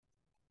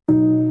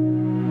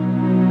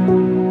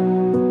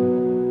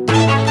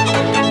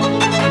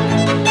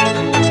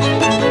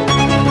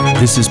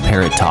This is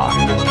Parrott Talk.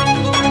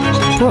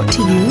 Brought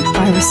to you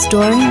by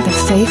Restoring the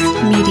Faith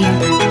Media.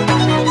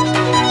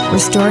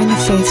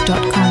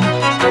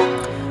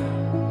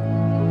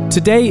 RestoringTheFaith.com.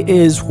 Today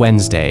is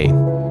Wednesday.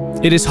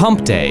 It is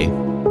Hump Day.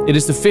 It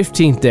is the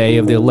 15th day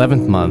of the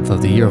 11th month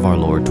of the year of our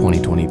Lord,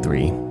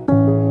 2023.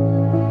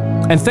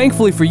 And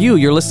thankfully for you,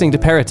 you're listening to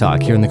Parrott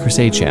Talk here in the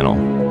Crusade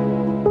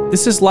channel.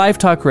 This is live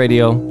talk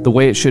radio, the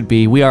way it should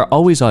be. We are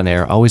always on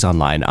air, always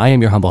online. I am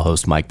your humble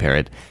host, Mike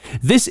Parrott.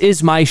 This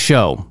is my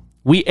show.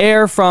 We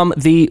air from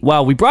we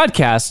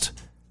broadcast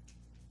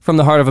from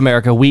the heart of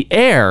America. We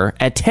air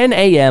at 10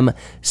 a.m.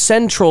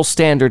 Central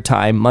Standard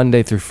Time,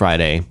 Monday through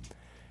Friday.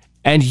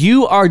 And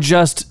you are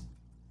just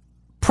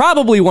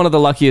probably one of the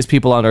luckiest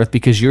people on earth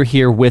because you're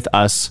here with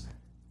us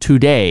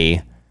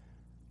today.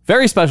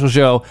 Very special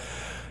show.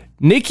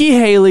 Nikki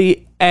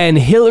Haley and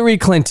Hillary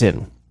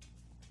Clinton.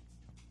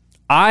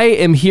 I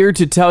am here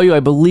to tell you I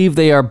believe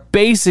they are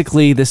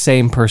basically the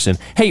same person.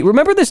 Hey,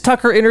 remember this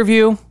Tucker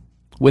interview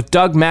with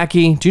Doug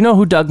Mackey? Do you know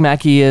who Doug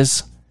Mackey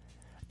is?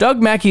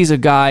 Doug Mackey's a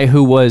guy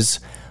who was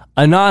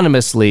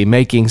anonymously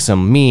making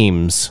some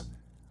memes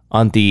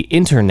on the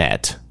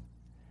internet.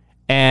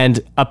 And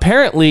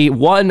apparently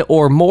one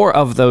or more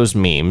of those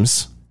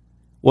memes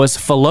was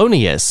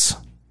felonious.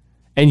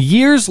 And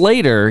years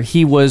later,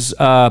 he was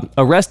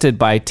arrested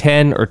by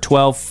 10 or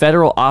 12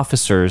 federal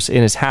officers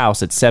in his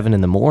house at 7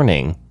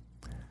 a.m.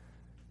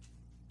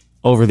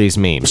 over these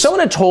memes. If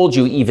someone had told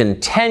you even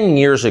 10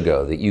 years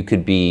ago that you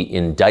could be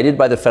indicted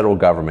by the federal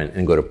government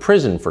and go to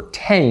prison for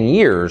 10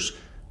 years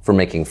for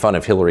making fun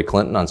of Hillary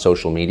Clinton on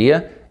social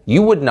media,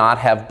 you would not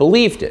have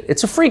believed it.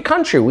 It's a free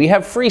country. We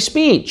have free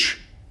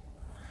speech.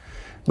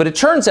 But it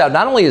turns out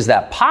not only is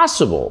that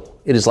possible,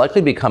 it has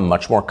likely become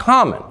much more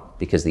common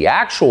because the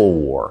actual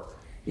war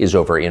is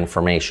over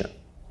information.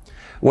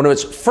 One of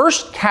its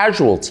first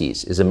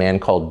casualties is a man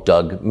called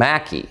Doug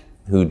Mackey,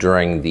 who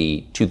during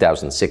the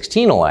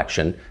 2016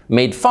 election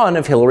made fun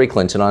of Hillary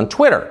Clinton on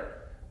Twitter,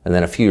 and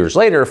then a few years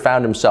later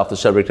found himself the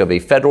subject of a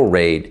federal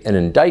raid, an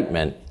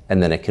indictment,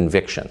 and then a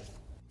conviction.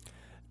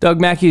 Doug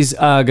Mackey's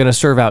going to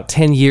serve out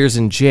 10 years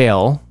in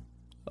jail.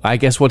 I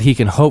guess what he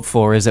can hope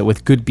for is that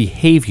with good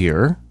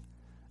behavior,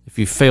 if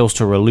he fails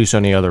to release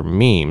any other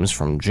memes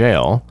from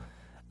jail,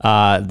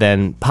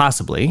 then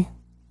possibly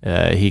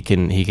he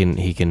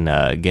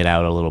can get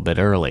out a little bit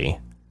early.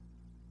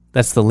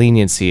 That's the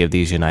leniency of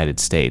these United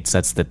States.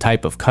 That's the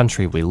type of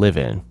country we live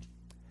in.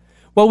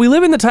 Well, we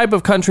live in the type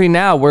of country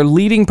now where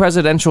leading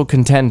presidential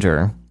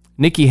contender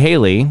Nikki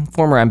Haley,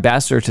 former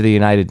ambassador to the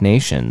United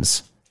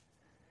Nations,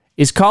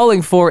 is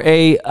calling for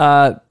a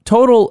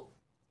total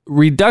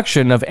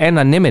reduction of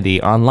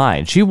anonymity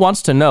online. She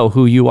wants to know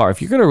who you are.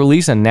 If you're going to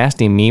release a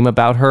nasty meme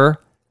about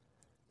her,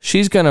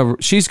 she's gonna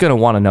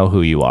want to know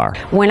who you are.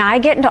 When I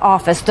get into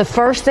office, the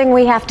first thing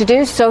we have to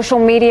do, social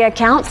media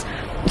accounts,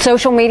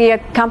 social media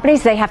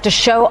companies, they have to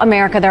show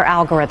America their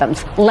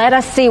algorithms. Let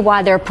us see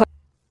why they're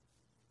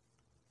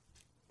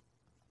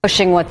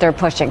pushing what they're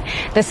pushing.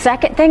 The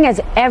second thing is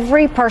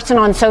every person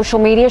on social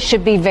media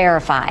should be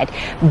verified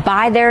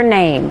by their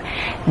name.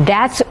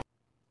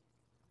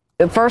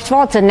 First of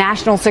all, it's a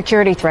national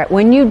security threat.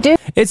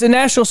 It's a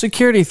national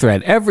security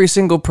threat. Every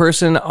single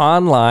person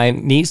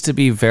online needs to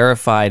be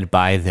verified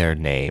by their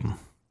name.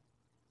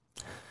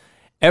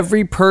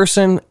 Every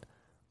person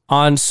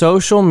on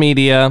social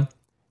media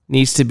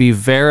needs to be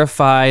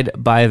verified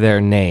by their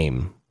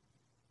name.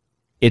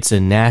 It's a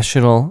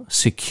national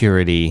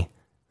security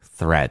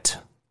threat.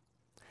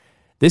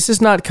 This is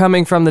not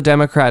coming from the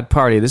Democrat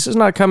Party. This is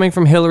not coming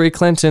from Hillary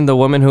Clinton, the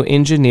woman who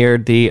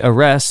engineered the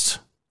arrest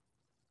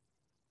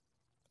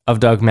of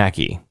Doug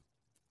Mackey.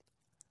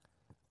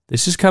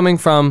 This is coming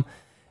from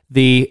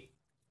the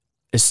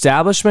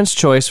establishment's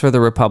choice for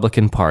the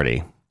Republican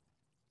Party.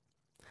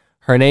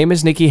 Her name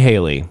is Nikki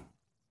Haley.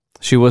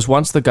 She was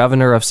once the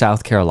governor of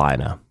South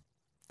Carolina.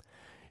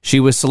 She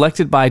was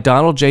selected by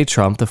Donald J.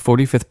 Trump, the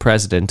 45th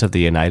president of the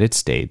United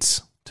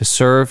States, to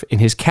serve in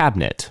his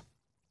cabinet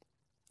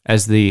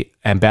as the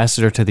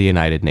ambassador to the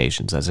United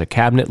Nations, as a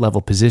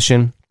cabinet-level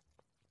position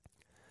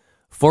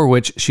for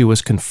which she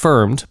was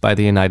confirmed by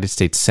the United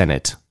States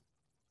Senate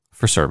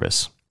for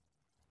service.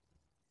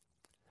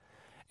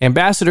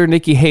 Ambassador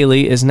Nikki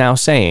Haley is now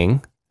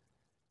saying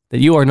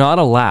that you are not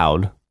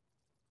allowed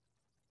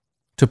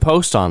to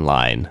post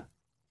online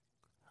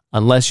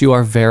unless you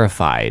are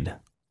verified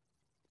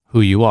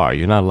who you are.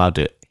 You're not allowed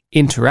to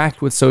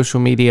interact with social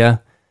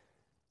media.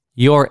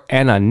 Your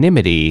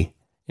anonymity,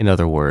 in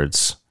other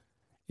words,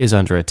 is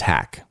under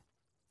attack.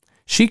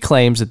 She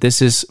claims that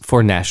this is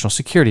for national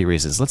security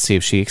reasons. Let's see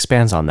if she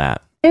expands on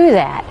that. Do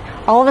that.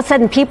 All of a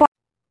sudden, people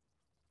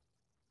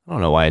I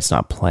don't know why it's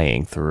not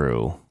playing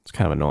through. It's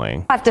kind of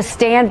annoying. have to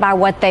stand by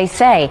what they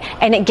say,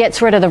 and it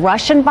gets rid of the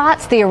Russian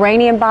bots, the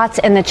Iranian bots,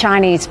 and the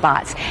Chinese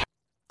bots.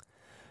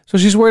 So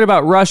she's worried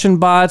about Russian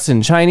bots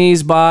and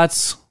Chinese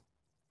bots.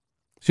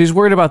 She's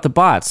worried about the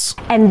bots.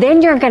 And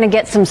then you're going to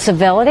get some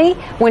civility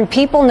when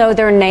people know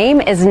their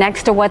name is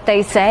next to what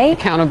they say.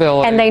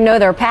 Accountability. And they know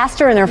their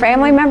pastor and their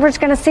family member is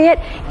going to see it.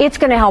 It's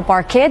going to help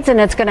our kids and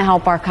it's going to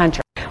help our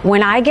country.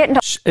 When I get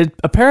into...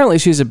 Apparently,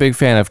 she's a big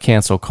fan of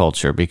cancel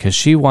culture because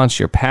she wants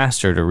your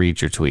pastor to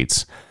read your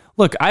tweets.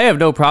 Look, I have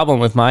no problem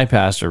with my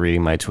pastor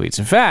reading my tweets.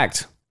 In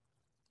fact,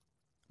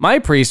 my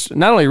priest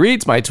not only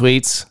reads my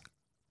tweets,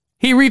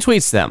 he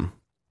retweets them.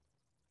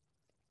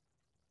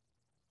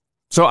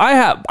 So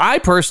I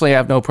personally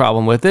have no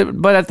problem with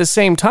it, but at the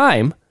same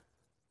time,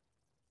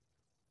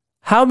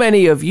 how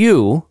many of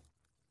you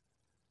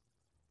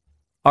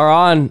are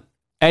on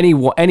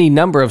any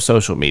number of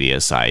social media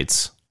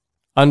sites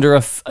under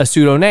a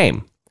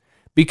pseudonym?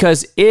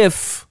 Because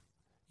if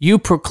you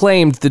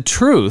proclaimed the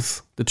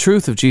truth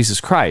of Jesus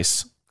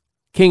Christ,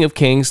 King of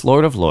Kings,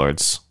 Lord of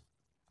Lords,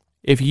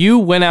 if you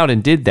went out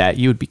and did that,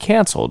 you would be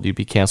canceled. You'd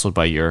be canceled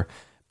by your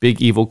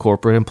big evil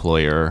corporate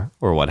employer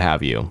or what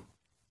have you.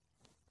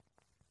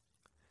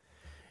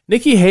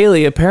 Nikki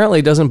Haley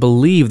apparently doesn't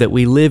believe that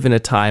we live in a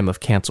time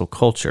of cancel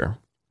culture.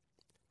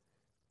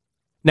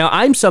 Now,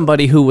 I'm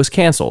somebody who was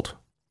canceled.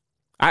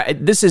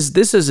 This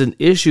is an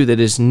issue that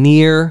is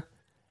near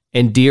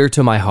and dear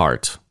to my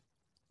heart.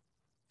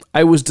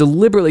 I was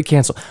deliberately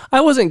canceled.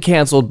 I wasn't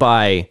canceled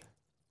by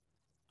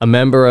a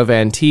member of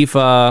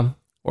Antifa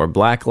or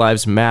Black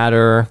Lives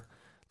Matter.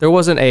 There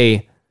wasn't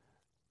a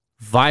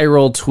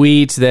viral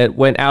tweet that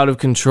went out of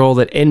control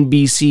that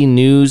NBC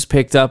News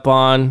picked up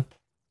on.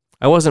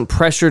 I wasn't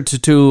pressured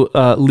to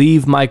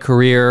leave my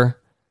career,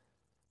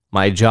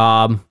 my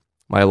job,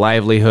 my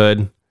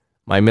livelihood,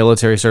 my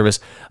military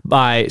service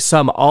by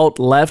some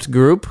alt-left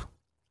group.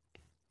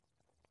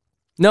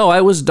 No,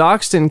 I was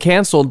doxxed and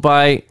canceled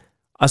by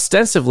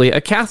ostensibly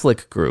a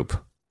Catholic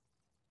group.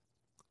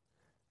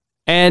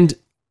 And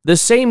the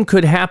same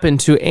could happen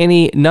to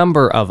any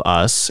number of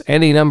us,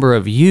 any number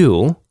of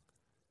you,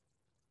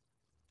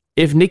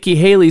 if Nikki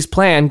Haley's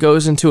plan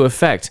goes into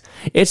effect.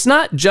 It's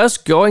not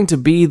just going to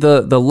be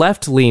the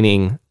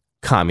left-leaning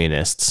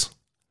communists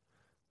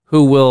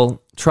who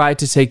will try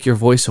to take your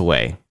voice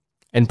away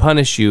and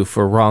punish you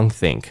for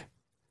wrongthink.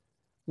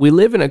 We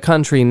live in a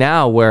country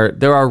now where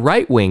there are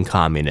right-wing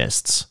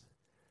communists.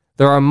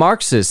 There are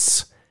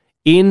Marxists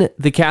in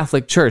the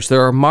Catholic Church.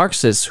 There are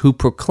Marxists who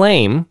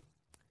proclaim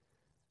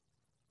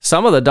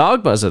some of the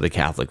dogmas of the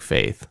Catholic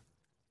faith,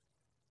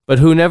 but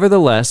who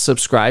nevertheless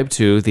subscribe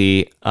to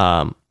the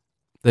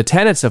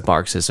tenets of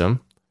Marxism,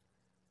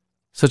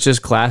 such as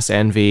class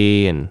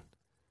envy and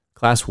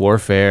class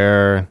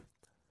warfare,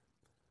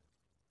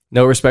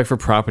 no respect for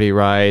property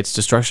rights,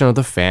 destruction of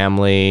the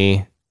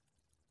family,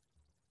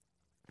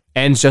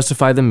 ends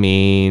justify the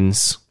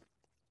means,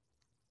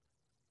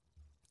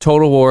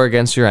 total war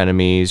against your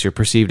enemies, your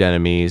perceived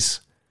enemies,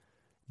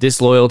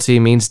 disloyalty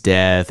means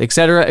death,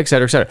 etc.,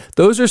 etc., etc.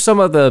 Those are some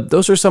of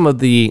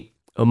the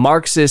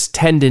Marxist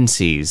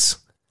tendencies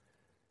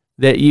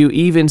that you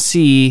even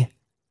see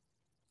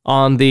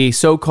on the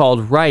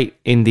so-called right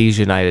in these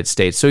United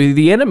States. So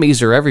the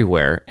enemies are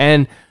everywhere,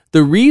 and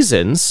the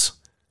reasons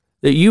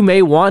that you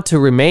may want to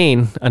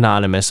remain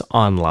anonymous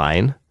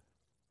online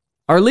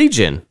are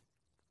legion.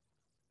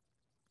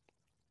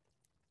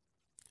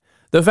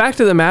 The fact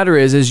of the matter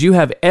is you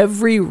have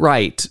every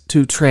right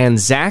to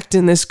transact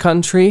in this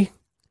country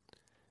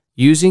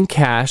using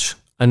cash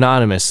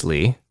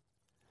anonymously.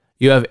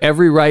 You have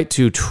every right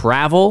to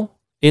travel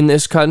in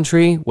this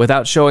country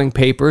without showing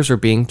papers or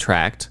being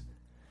tracked.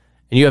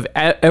 And you have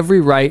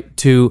every right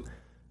to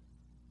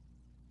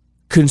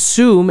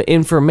consume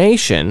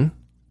information,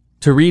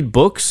 to read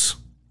books,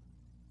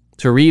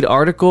 to read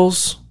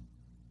articles,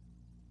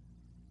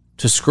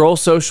 to scroll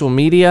social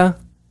media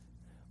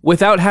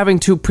without having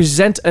to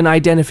present an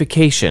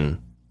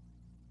identification.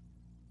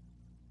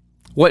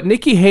 What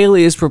Nikki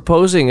Haley is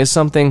proposing is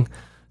something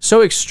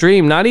so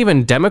extreme, not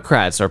even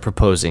Democrats are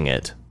proposing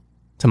it,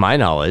 to my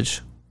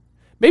knowledge.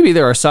 Maybe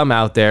there are some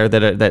out there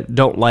that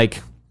don't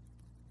like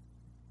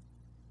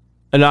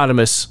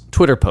anonymous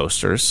Twitter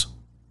posters.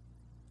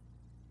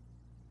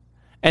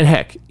 And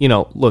heck,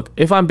 look,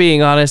 if I'm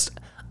being honest,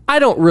 I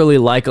don't really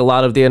like a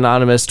lot of the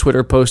anonymous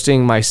Twitter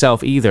posting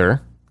myself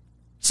either.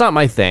 It's not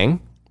my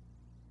thing.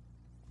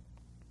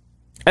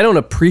 I don't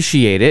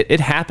appreciate it. It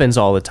happens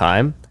all the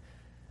time.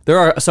 There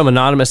are some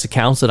anonymous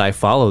accounts that I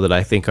follow that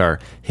I think are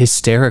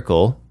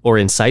hysterical or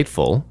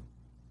insightful.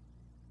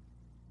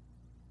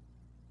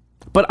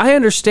 But I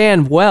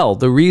understand well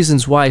the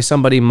reasons why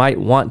somebody might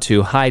want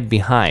to hide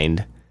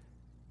behind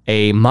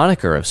a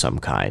moniker of some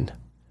kind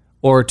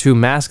or to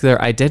mask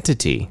their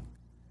identity.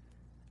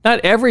 Not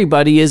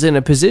everybody is in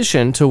a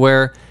position to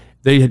where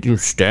they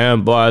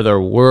stand by their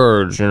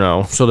words,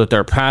 so that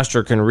their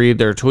pastor can read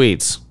their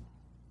tweets.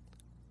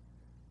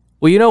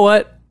 Well, you know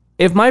what?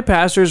 If my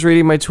pastor is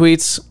reading my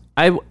tweets,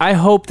 I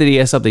hope that he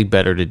has something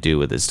better to do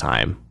with his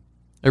time.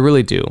 I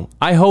really do.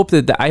 I hope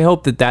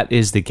that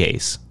is the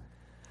case.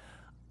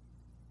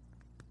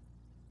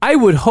 I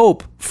would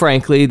hope,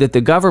 frankly, that the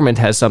government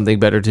has something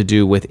better to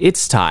do with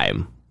its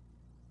time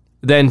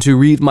than to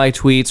read my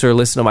tweets or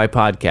listen to my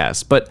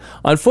podcasts. But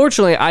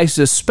unfortunately, I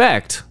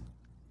suspect,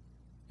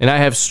 and I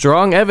have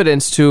strong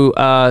evidence to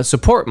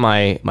support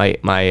my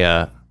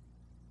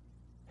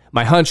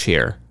hunch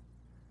here.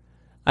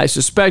 I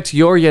suspect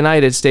your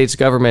United States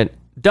government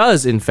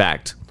does, in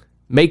fact,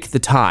 make the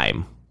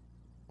time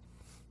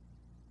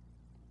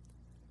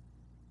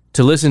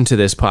to listen to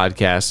this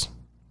podcast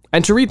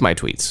and to read my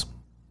tweets.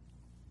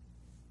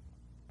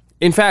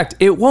 In fact,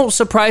 it won't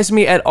surprise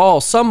me at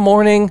all. Some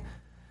morning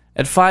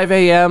at 5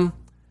 a.m.,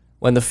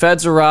 when the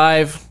feds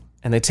arrive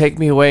and they take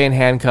me away in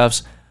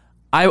handcuffs,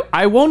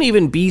 I won't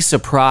even be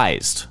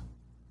surprised.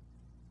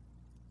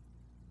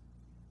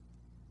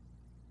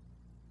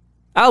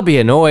 I'll be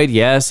annoyed,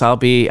 yes. I'll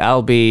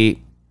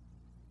be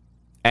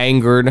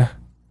angered.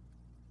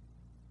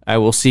 I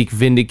will seek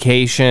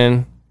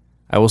vindication.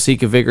 I will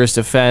seek a vigorous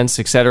defense,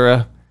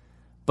 etc.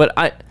 But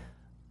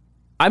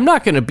I'm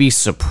not going to be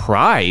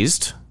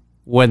surprised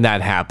when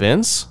that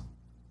happens.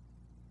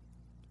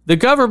 The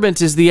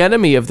government is the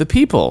enemy of the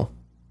people.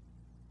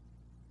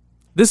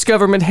 This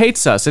government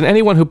hates us and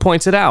anyone who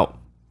points it out.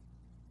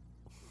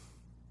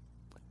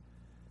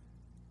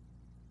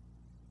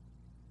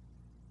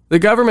 The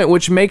government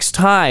which makes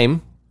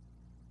time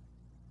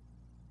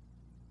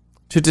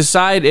to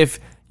decide if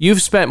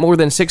you've spent more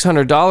than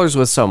 $600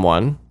 with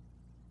someone,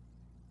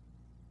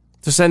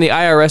 to send the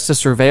IRS to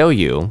surveil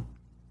you.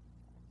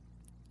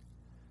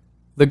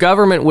 The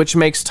government which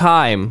makes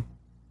time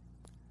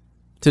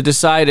to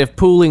decide if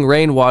pooling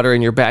rainwater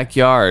in your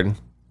backyard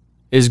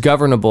is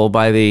governable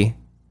by the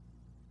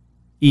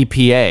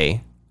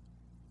EPA.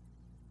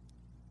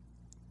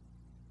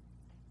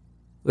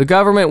 The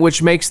government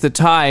which makes the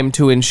time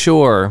to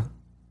ensure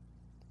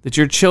that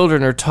your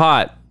children are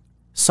taught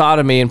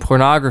sodomy and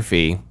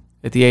pornography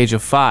at the age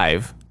of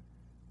 5,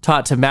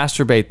 taught to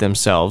masturbate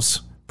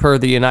themselves per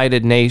the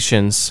United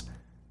Nations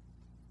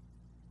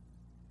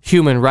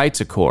Human Rights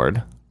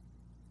Accord.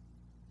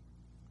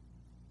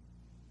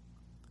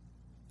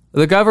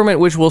 The government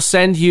which will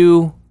send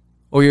you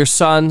or your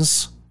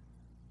sons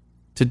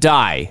to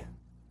die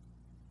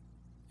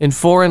in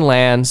foreign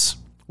lands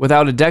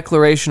without a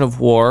declaration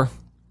of war,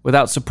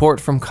 without support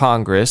from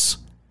Congress,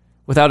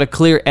 without a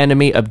clear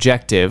enemy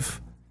objective,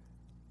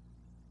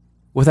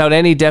 without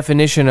any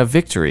definition of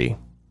victory.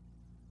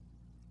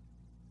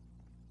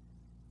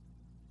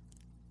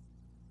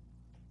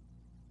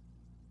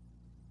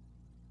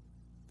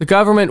 The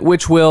government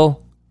which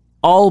will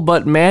all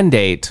but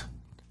mandate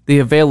the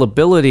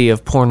availability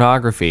of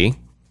pornography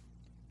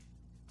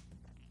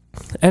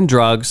and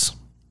drugs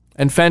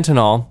and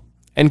fentanyl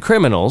and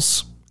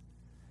criminals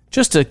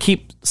just to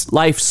keep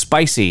life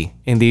spicy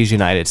in these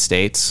United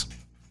States.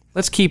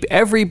 Let's keep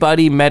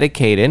everybody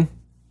medicated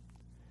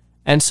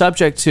and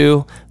subject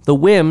to the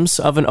whims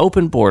of an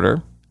open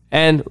border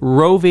and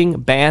roving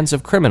bands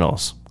of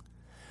criminals.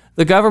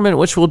 The government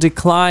which will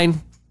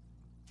decline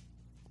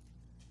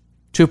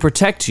to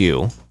protect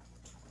you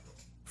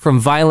from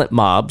violent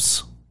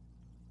mobs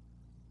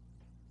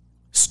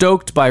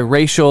stoked by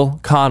racial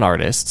con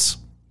artists.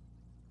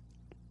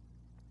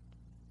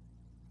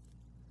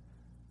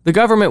 The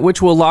government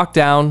which will lock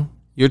down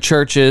your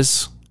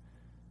churches,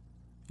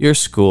 your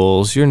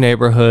schools, your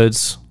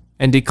neighborhoods,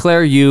 and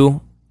declare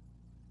you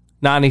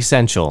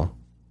non-essential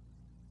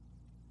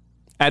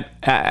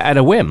at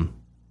a whim.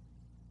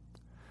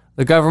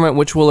 The government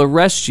which will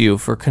arrest you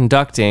for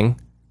conducting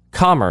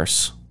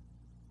commerce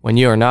when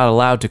you are not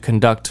allowed to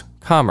conduct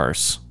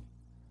commerce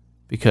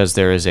because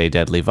there is a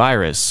deadly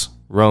virus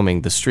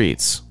roaming the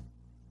streets.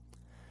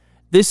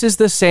 This is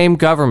the same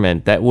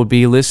government that will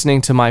be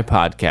listening to my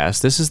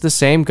podcast. This is the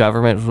same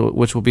government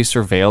which will be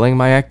surveilling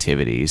my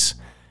activities.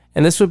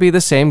 And this will be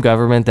the same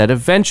government that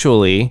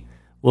eventually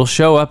will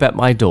show up at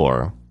my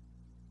door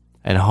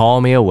and haul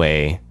me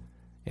away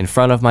in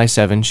front of my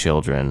 7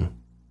 children.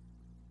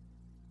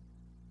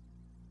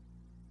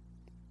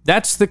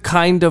 That's the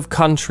kind of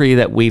country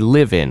that we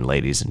live in,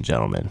 ladies and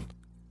gentlemen.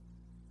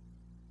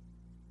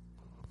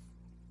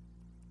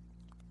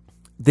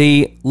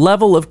 The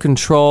level of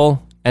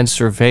control and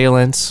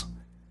surveillance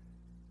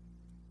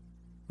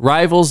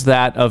rivals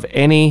that of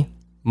any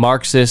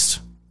Marxist,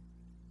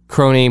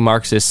 crony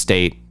Marxist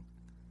state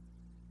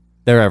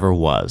there ever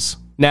was.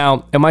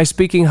 Now, am I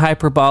speaking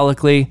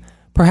hyperbolically?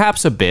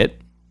 Perhaps a bit.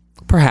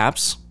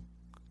 Perhaps.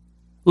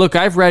 Look,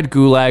 I've read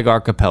Gulag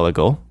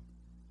Archipelago.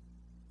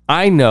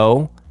 I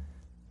know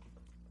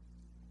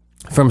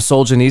from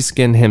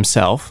Solzhenitsyn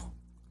himself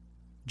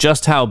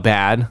just how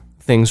bad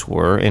things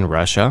were in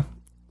Russia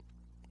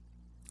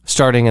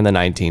starting in the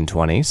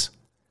 1920s.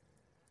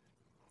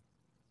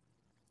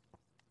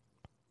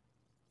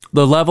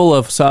 The level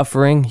of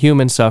suffering,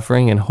 human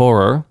suffering and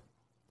horror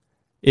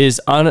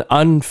is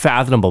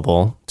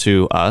unfathomable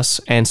to us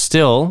and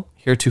still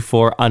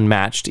heretofore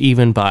unmatched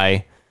even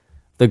by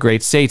the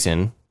great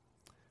Satan.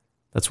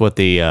 That's what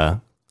the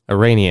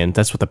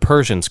that's what the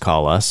Persians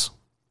call us.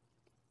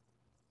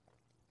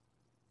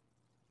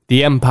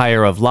 The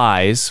empire of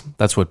lies,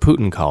 that's what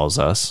Putin calls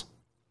us.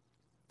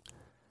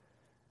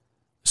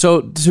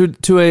 So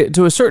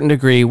to a certain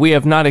degree, we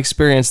have not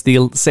experienced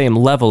the same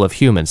level of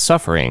human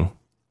suffering.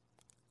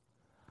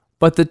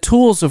 But the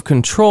tools of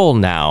control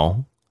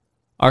now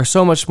are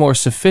so much more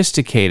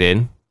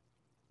sophisticated.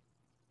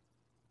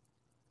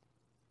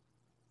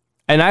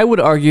 And I would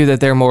argue that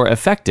they're more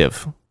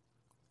effective.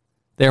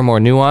 They're more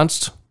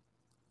nuanced.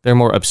 They're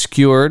more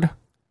obscured.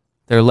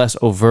 they're less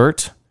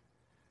overt.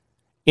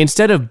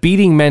 Instead of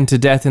beating men to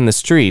death in the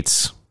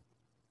streets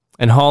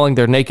and hauling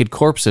their naked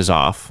corpses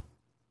off,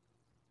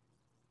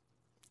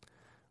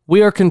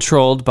 we are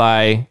controlled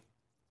by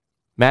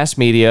mass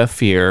media,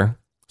 fear,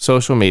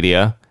 social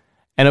media,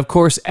 and of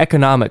course,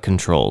 economic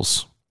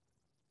controls.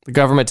 The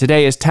government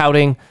today is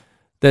touting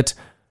that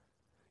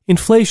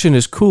inflation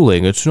is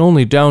cooling. It's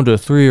only down to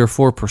 3 or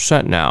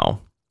 4%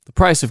 now. The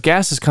price of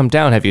gas has come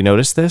down. Have you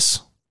noticed this?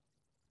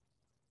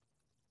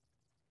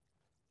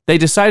 They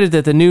decided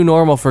that the new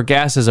normal for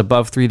gas is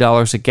above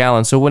 $3 a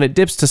gallon. So when it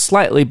dips to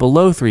slightly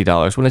below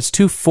 $3, when it's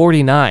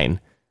 $2.49,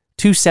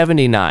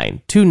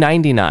 $2.79,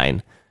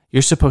 $2.99,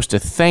 you're supposed to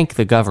thank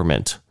the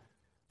government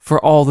for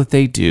all that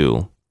they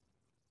do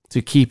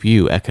to keep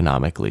you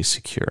economically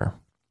secure.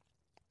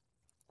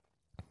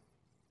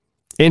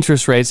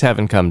 Interest rates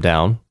haven't come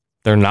down.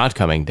 They're not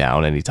coming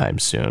down anytime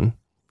soon.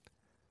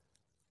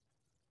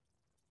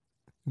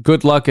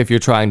 Good luck if you're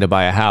trying to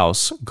buy a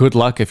house. Good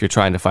luck if you're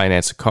trying to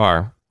finance a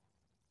car.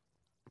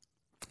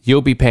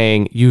 You'll be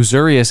paying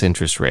usurious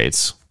interest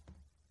rates.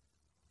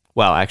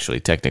 Well, actually,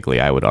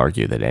 technically, I would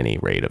argue that any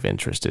rate of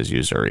interest is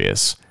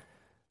usurious.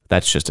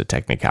 That's just a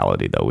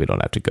technicality, though. We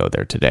don't have to go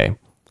there today.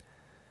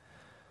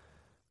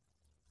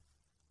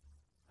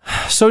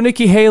 So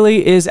Nikki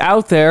Haley is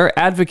out there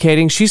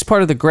advocating. She's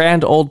part of the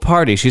grand old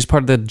party. She's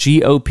part of the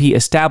GOP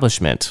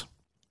establishment.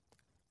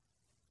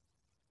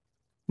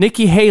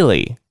 Nikki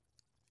Haley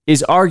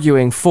is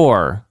arguing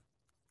for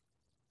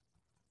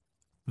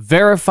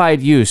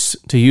verified use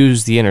to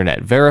use the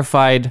internet,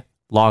 verified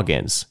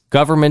logins,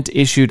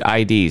 government-issued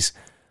IDs.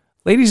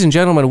 Ladies and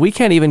gentlemen, we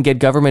can't even get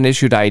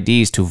government-issued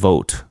IDs to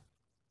vote.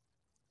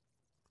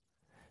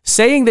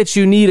 Saying that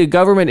you need a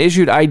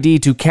government-issued ID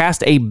to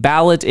cast a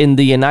ballot in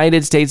the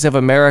United States of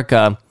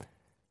America,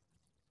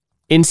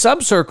 in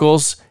some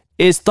circles,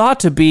 is thought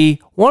to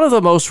be one of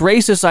the most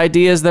racist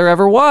ideas there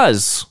ever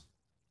was.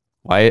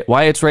 Why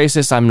it's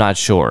racist, I'm not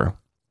sure.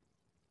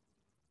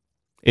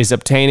 Is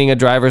obtaining a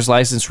driver's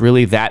license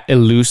really that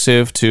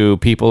elusive to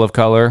people of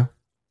color?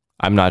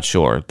 I'm not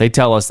sure. They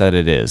tell us that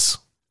it is.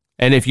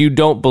 And if you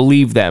don't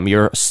believe them,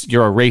 you're a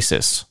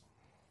racist.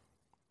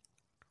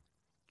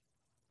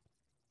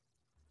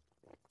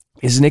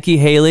 Is Nikki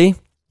Haley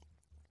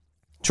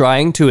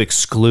trying to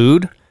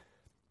exclude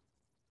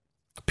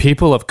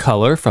people of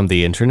color from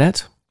the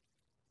internet?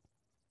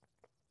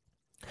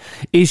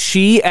 Is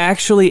she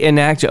actually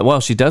enacting...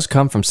 Well, she does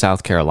come from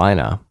South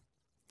Carolina.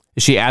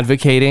 Is she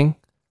advocating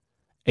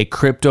a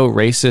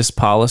crypto-racist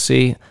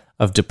policy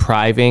of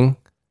depriving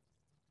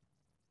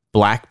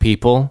black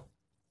people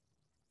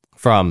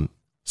from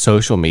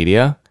social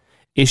media?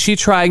 Is she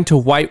trying to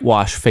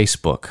whitewash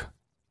Facebook?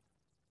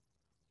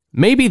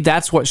 Maybe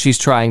that's what she's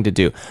trying to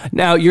do.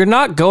 Now, you're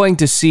not going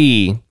to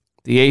see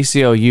the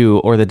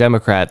ACLU or the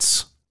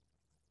Democrats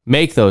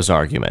make those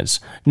arguments.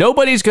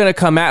 Nobody's going to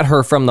come at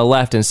her from the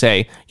left and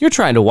say, you're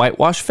trying to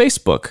whitewash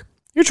Facebook.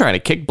 You're trying to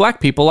kick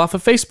black people off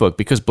of Facebook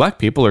because black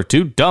people are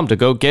too dumb to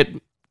go get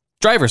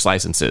driver's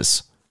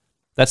licenses.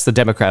 That's the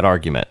Democrat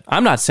argument.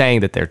 I'm not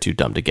saying that they're too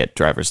dumb to get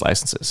driver's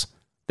licenses.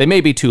 They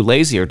may be too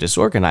lazy or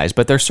disorganized,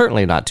 but they're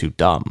certainly not too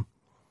dumb.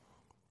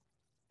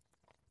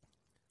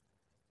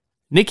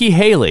 Nikki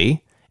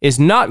Haley is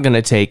not going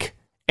to take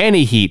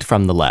any heat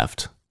from the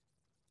left.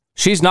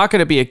 She's not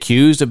going to be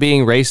accused of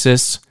being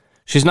racist.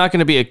 She's not going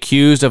to be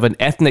accused of an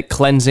ethnic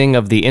cleansing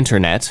of the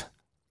internet.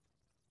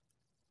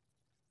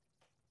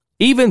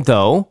 Even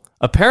though,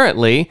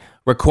 apparently,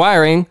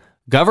 requiring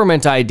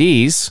government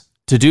IDs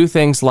to do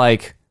things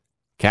like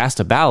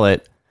cast a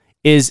ballot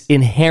is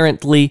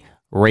inherently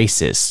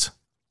racist.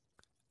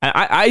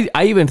 I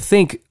even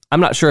think,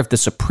 I'm not sure if the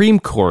Supreme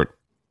Court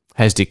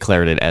has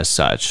declared it as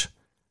such,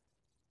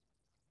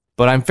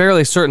 but I'm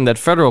fairly certain that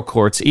federal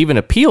courts, even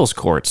appeals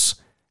courts,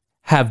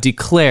 have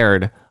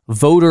declared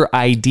voter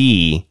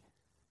ID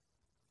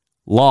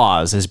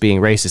laws as being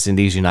racist in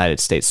these United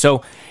States.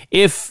 So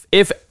if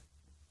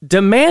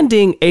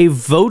demanding a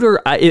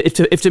voter,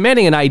 if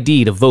demanding an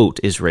ID to vote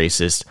is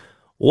racist,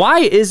 why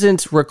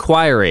isn't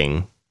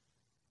requiring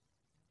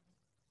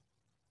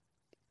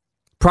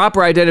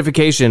proper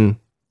identification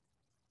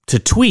to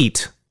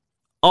tweet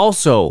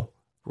also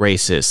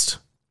racist?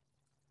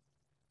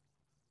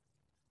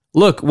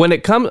 Look, when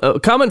it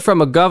coming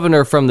from a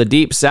governor from the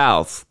Deep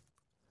South,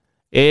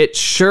 it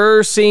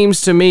sure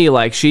seems to me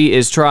like she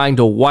is trying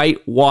to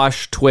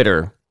whitewash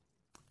Twitter.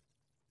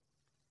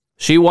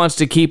 She wants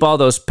to keep all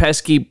those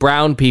pesky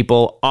brown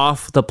people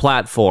off the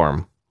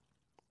platform.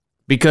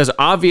 Because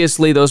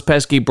obviously those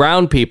pesky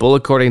brown people,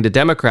 according to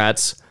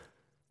Democrats,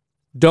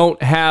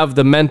 don't have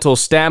the mental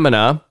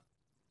stamina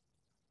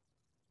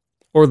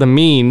or the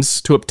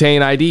means to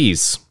obtain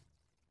IDs.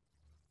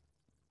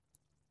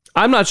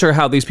 I'm not sure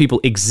how these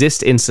people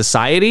exist in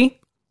society.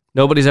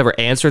 Nobody's ever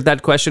answered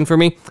that question for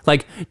me.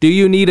 Like, do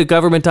you need a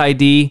government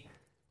ID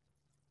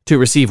to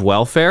receive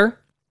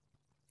welfare?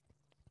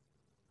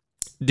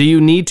 Do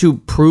you need to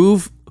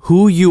prove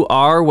who you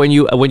are when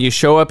you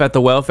show up at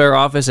the welfare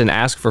office and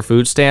ask for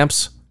food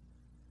stamps?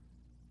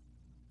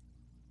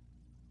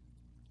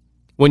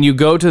 When you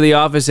go to the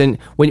office and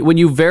when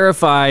you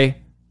verify,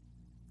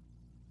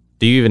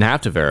 do you even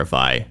have to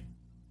verify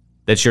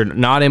that you're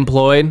not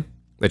employed,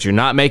 that you're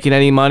not making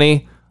any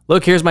money?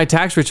 Look, here's my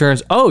tax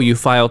returns. Oh, you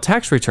file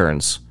tax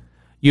returns.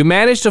 You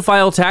managed to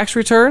file tax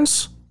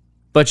returns,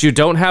 but you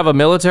don't have a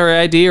military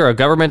ID or a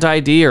government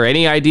ID or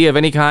any ID of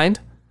any kind?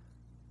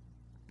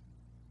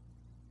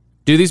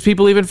 Do these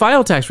people even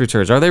file tax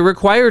returns? Are they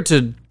required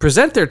to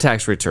present their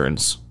tax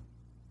returns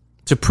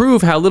to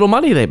prove how little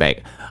money they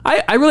make?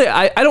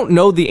 I don't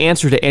know the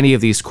answer to any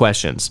of these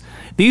questions.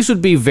 These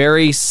would be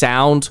very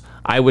sound,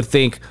 I would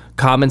think,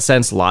 common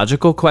sense,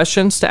 logical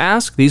questions to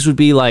ask. These would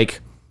be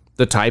like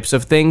the types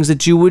of things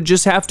that you would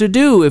just have to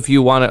do if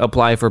you want to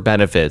apply for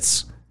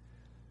benefits.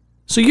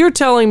 So you're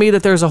telling me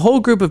that there's a whole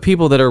group of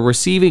people that are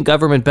receiving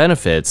government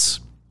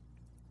benefits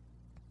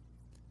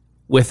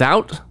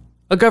without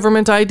a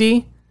government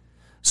ID?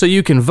 So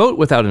you can vote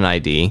without an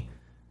ID.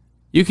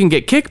 You can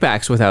get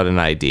kickbacks without an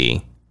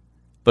ID.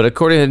 But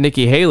according to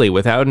Nikki Haley,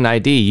 without an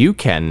ID, you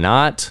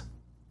cannot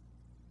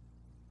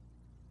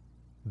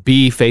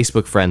be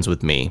Facebook friends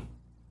with me.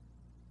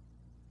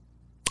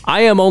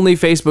 I am only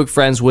Facebook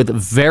friends with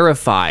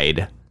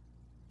verified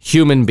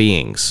human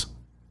beings.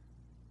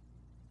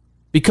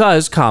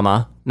 Because,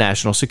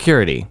 national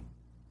security.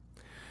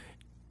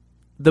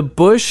 The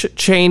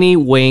Bush-Cheney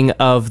wing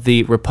of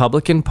the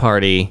Republican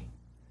Party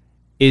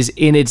is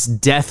in its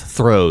death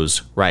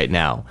throes right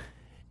now.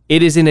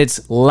 It is in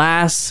its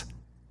last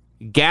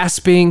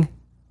gasping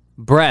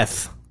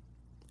breath.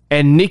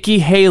 And Nikki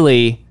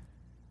Haley,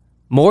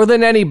 more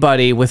than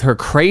anybody, with her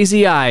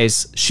crazy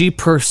eyes, she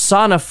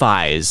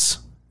personifies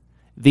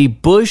the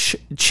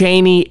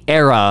Bush-Cheney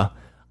era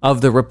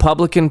of the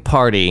Republican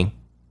Party,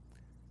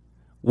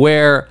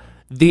 where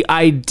the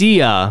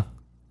idea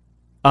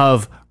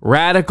of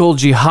radical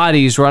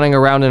jihadis running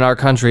around in our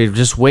country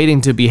just waiting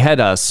to behead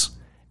us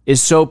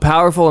is so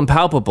powerful and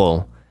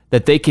palpable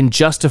that they can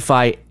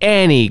justify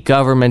any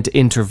government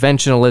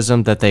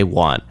interventionism that they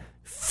want.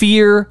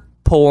 Fear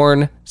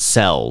porn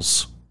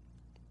sells.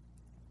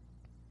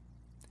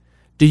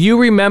 Do you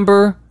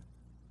remember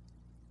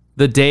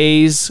the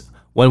days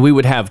when we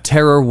would have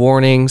terror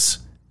warnings,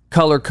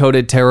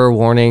 color-coded terror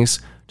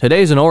warnings?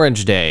 Today's an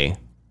orange day.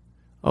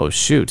 Oh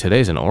shoot,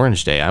 today's an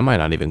orange day. I might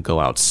not even go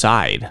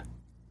outside.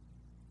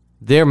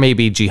 There may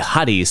be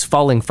jihadis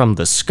falling from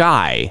the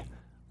sky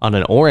on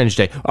an orange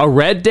day. A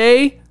red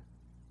day?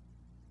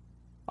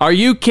 Are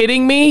you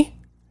kidding me?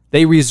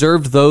 They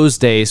reserved those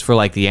days for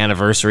like the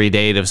anniversary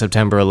date of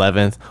September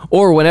 11th,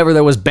 or whenever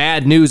there was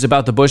bad news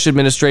about the Bush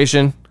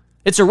administration.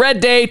 It's a red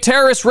day,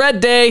 terrorist red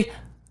day.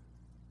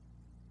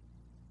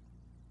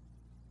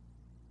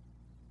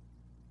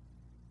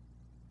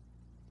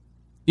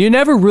 You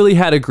never really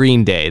had a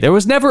green day. There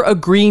was never a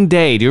green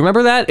day. Do you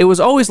remember that? It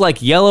was always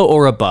like yellow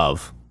or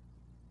above.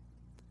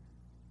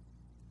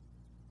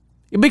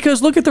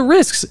 Because look at the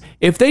risks.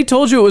 If they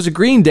told you it was a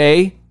green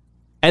day,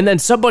 and then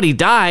somebody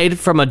died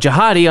from a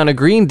jihadi on a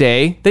green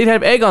day, they'd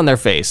have egg on their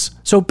face.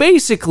 So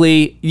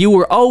basically, you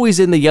were always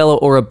in the yellow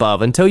or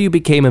above until you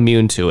became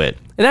immune to it.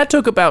 And that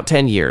took about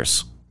 10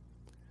 years.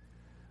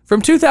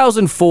 From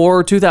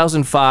 2004,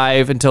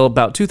 2005 until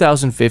about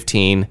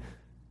 2015,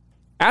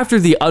 after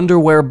the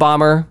underwear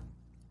bomber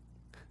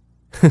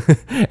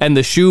and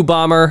the shoe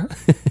bomber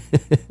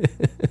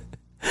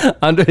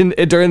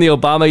during the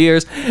Obama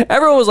years,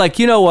 everyone was like,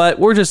 you know what?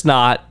 We're just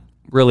not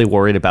really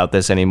worried about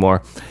this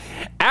anymore.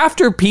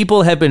 After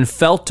people have been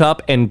felt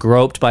up and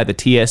groped by the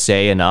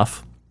TSA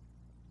enough,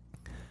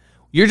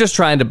 you're just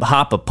trying to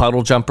hop a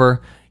puddle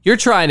jumper. You're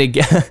trying to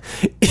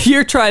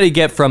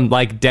get from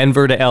like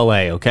Denver to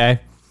LA,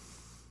 okay?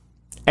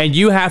 And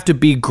you have to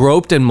be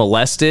groped and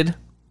molested,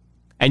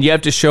 and you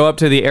have to show up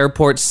to the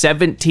airport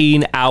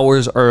 17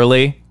 hours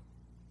early.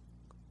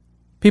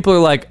 People are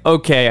like,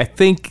 okay, I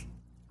think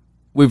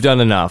we've done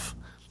enough.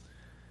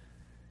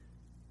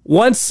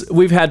 Once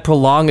we've had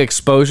prolonged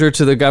exposure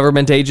to the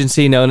government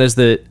agency known as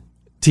the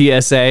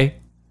TSA,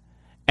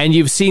 and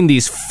you've seen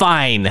these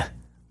fine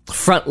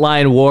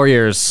frontline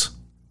warriors,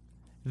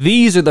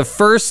 these are the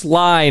first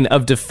line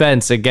of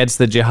defense against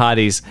the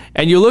jihadis.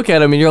 And you look at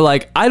them and you're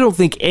like, I don't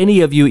think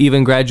any of you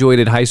even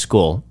graduated high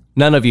school.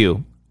 None of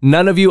you.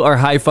 None of you are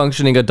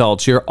high-functioning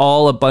adults. You're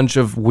all a bunch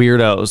of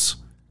weirdos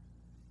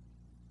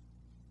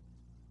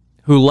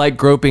who like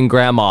groping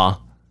grandma.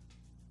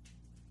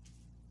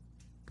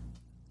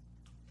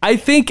 I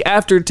think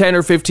after 10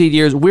 or 15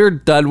 years, we're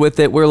done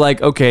with it. We're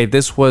like, okay,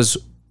 this was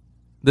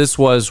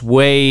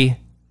way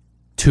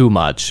too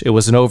much. It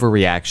was an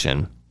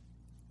overreaction.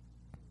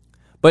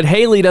 But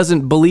Haley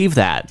doesn't believe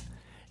that.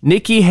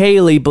 Nikki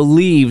Haley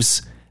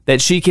believes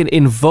that she can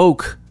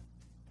invoke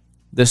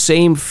the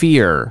same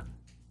fear,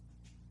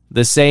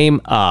 the same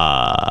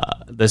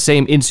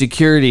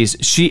insecurities.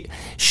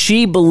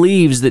 She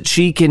believes that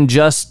she can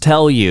just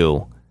tell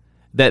you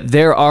that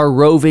there are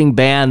roving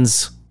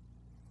bands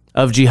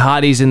of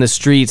jihadis in the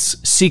streets,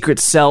 secret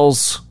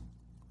cells,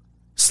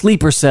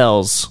 sleeper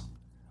cells,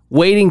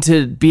 waiting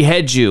to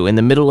behead you in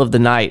the middle of the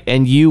night,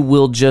 and you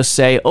will just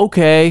say,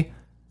 okay,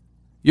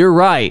 you're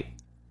right.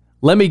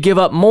 Let me give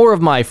up more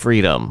of my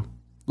freedom.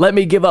 Let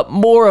me give up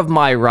more of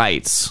my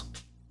rights.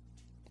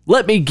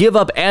 Let me give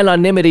up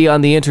anonymity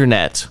on the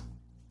internet.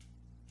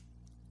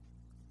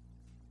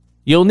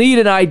 You'll need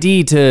an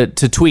ID to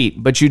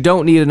tweet, but you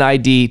don't need an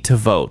ID to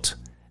vote.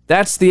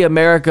 That's the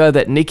America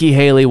that Nikki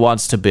Haley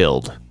wants to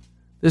build.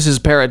 This is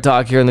Parrott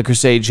Talk here on the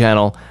Crusade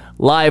Channel.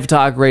 Live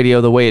talk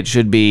radio the way it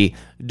should be.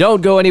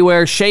 Don't go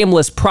anywhere.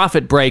 Shameless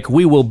profit break.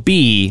 We will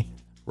be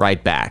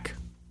right back.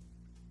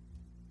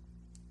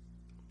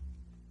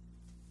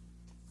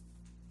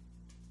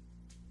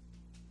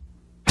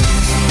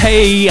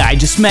 Hey, I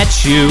just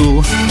met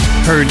you.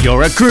 Heard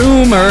you're a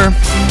groomer.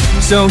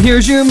 So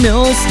here's your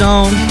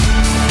millstone.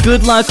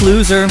 Good luck,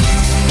 loser.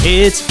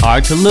 It's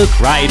hard to look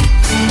right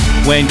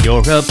when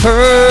you're a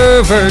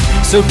pervert.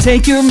 So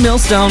take your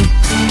millstone.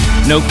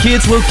 No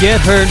kids will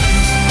get hurt.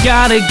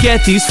 Gotta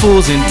get these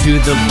fools into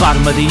the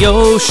bottom of the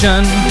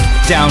ocean.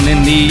 Down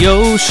in the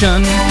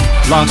ocean.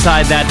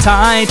 Alongside that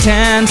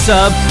Titan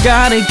sub.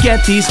 Gotta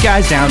get these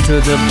guys down to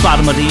the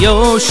bottom of the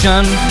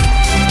ocean.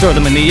 Throw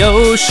them in the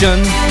ocean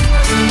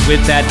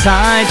with that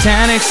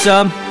Titanic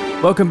sub.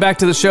 Welcome back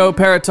to the show,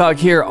 Parrott Talk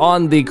here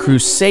on the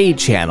Crusade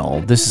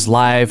Channel. This is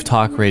live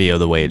talk radio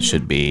the way it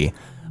should be.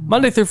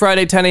 Monday through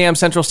Friday, 10 a.m.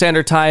 Central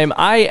Standard Time.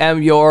 I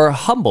am your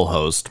humble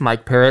host,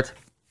 Mike Parrott,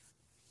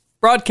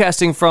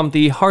 broadcasting from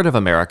the heart of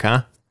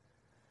America.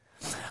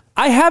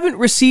 I haven't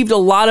received a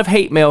lot of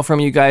hate mail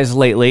from you guys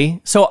lately,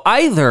 so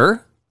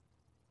either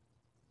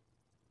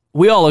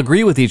we all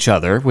agree with each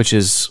other, which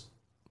is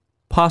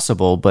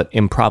possible but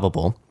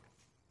improbable,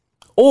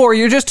 or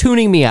you're just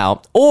tuning me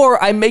out,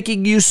 or I'm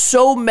making you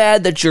so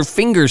mad that your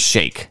fingers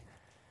shake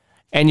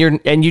and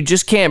you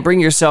just can't bring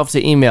yourself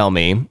to email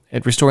me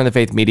at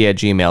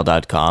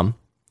restoringthefaithmedia@gmail.com.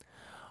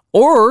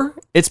 Or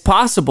it's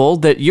possible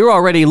that you're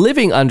already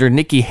living under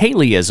Nikki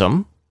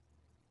Haleyism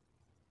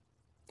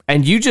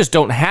and you just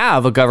don't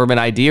have a government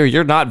ID, or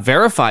you're not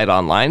verified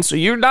online, so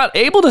you're not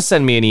able to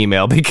send me an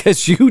email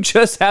because you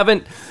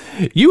haven't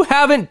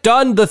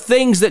done the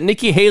things that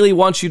Nikki Haley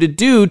wants you to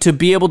do to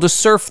be able to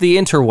surf the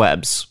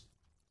interwebs.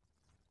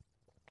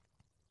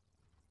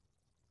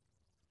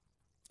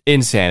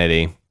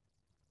 Insanity.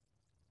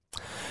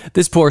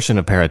 This portion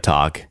of Parrott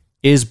Talk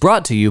is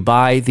brought to you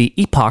by the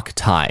Epoch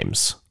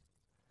Times.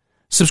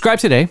 Subscribe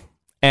today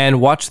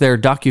and watch their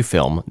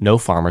docu-film, No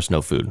Farmers,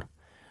 No Food.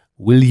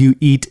 Will you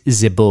eat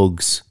the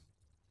bugs?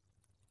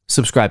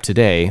 Subscribe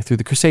today through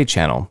the Crusade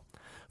Channel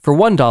for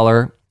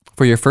 $1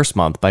 for your first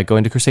month by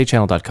going to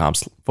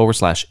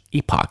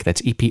crusadechannel.com/epoch.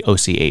 That's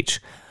EPOCH.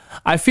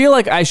 I feel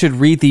like I should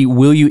read the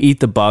Will you eat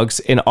the bugs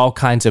in all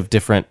kinds of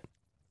different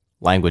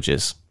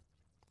languages.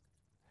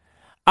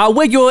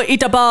 Will you eat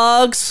the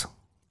bugs?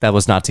 That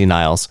was Nazi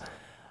Niles.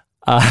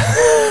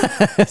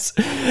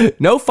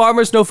 No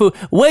farmers, no food.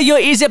 Will you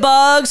eat the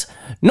bugs?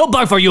 No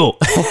bug for you.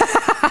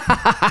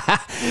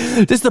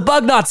 This is the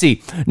bug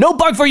Nazi. No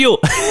bug for you.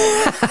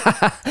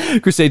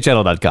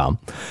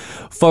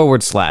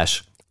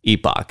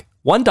 crusadechannel.com/epoch.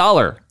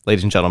 $1,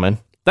 ladies and gentlemen.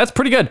 That's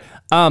pretty good.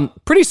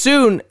 Pretty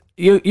soon,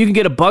 you can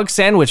get a bug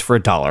sandwich for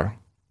 $1.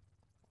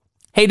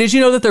 Hey, did you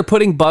know that they're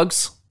putting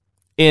bugs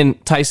in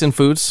Tyson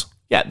Foods?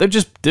 Yeah, they're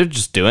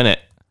just doing it.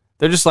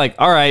 They're just like,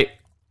 all right,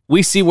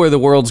 we see where the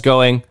world's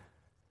going.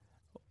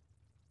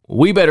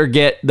 We better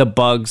get the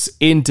bugs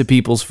into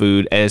people's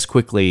food as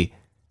quickly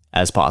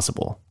as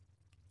possible.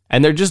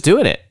 And they're just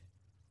doing it.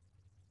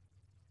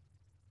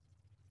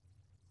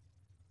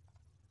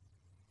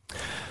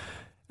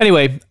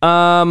 Anyway,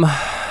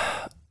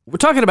 we're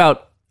talking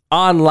about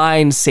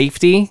online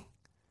safety.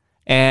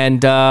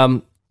 And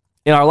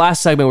in our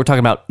last segment, we're talking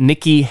about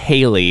Nikki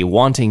Haley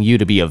wanting you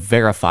to be a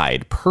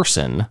verified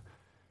person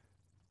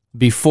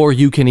before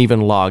you can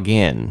even log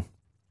in.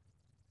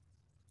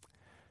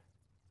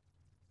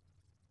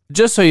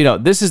 Just so you know,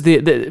 this is the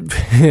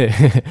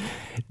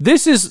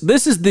this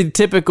is the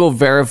typical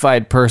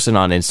verified person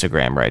on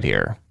Instagram right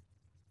here.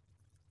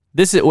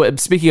 This is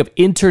speaking of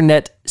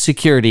internet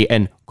security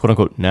and quote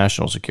unquote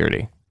national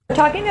security. We're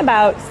talking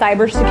about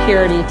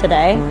cybersecurity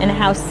today and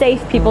how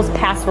safe people's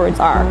passwords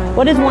are.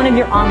 What is one of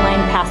your online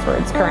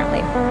passwords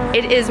currently?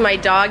 It is my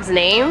dog's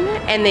name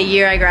and the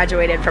year I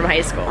graduated from high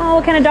school. Oh,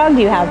 what kind of dog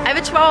do you have? I have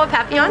a Chihuahua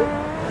Papillon.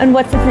 And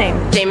what's its name?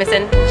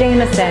 Jameson.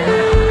 Jameson.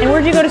 And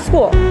where'd you go to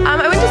school? I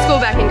went to school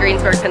back in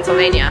Greensburg,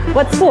 Pennsylvania.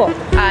 What school?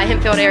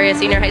 Hempfield Area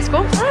Senior High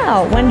School.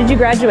 Wow. When did you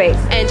graduate?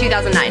 In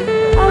 2009.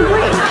 Oh,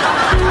 great.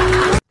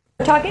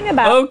 We're talking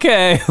about...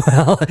 Okay.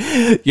 Well,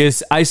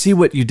 yes, I see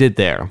what you did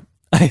there.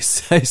 I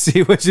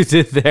see what you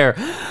did there.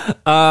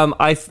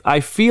 I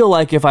feel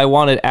like if I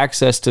wanted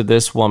access to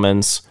this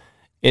woman's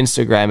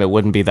Instagram, it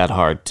wouldn't be that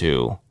hard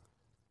to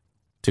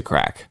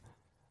crack.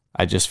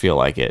 I just feel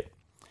like it.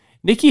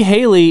 Nikki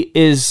Haley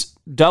is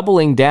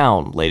doubling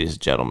down, ladies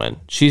and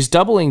gentlemen. She's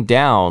doubling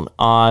down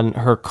on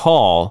her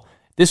call.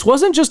 This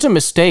wasn't just a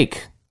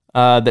mistake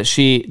that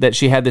she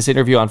had this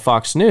interview on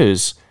Fox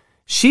News.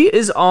 She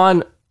is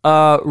on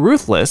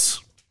Ruthless,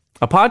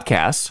 a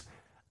podcast,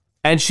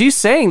 and she's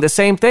saying the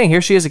same thing.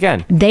 Here she is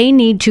again. They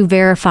need to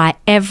verify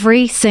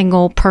every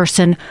single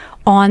person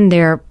on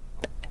their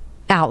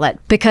outlet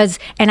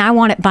and I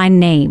want it by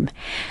name.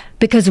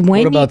 Because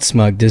when what about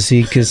Smug? Does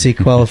he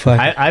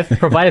qualify? I've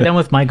provided them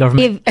with my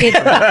government. If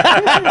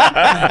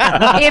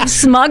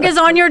Smug is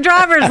on your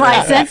driver's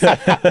license,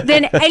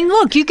 then, and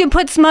look, you can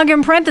put Smug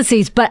in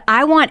parentheses, but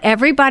I want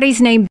everybody's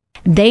name.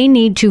 They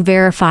need to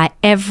verify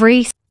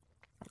every.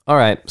 All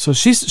right, so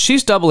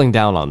she's doubling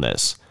down on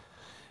this.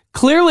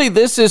 Clearly,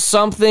 this is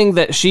something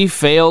that she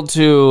failed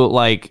to,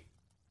 like,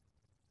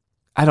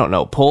 I don't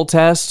know, poll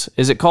test?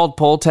 Is it called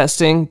poll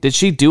testing? Did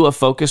she do a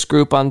focus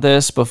group on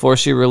this before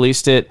she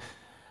released it?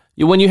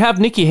 When you have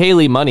Nikki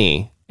Haley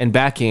money and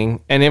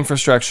backing and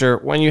infrastructure,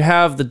 when you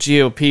have the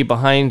GOP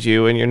behind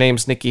you and your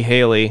name's Nikki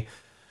Haley,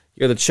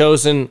 you're the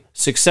chosen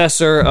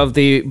successor of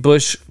the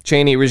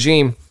Bush-Cheney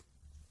regime,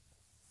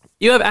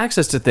 you have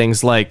access to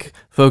things like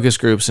focus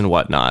groups and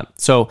whatnot.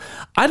 So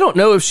I don't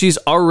know if she's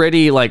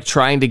already like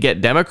trying to get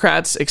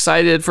Democrats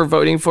excited for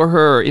voting for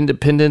her or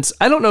independents.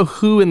 I don't know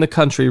who in the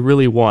country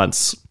really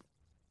wants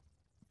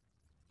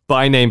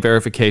by name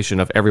verification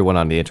of everyone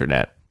on the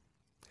internet.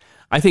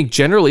 I think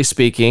generally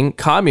speaking,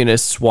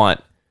 communists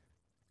want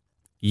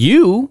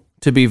you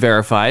to be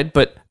verified,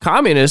 but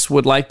communists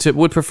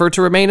would prefer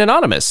to remain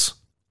anonymous.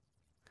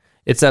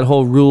 It's that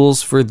whole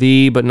rules for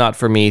thee but not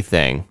for me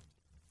thing.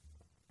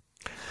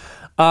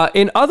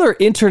 In other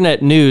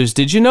internet news,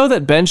 did you know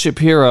that Ben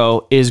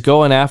Shapiro is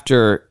going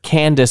after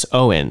Candace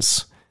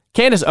Owens?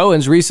 Candace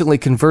Owens recently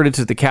converted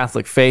to the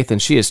Catholic faith,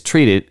 and she has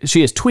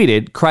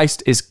tweeted,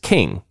 "Christ is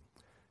King."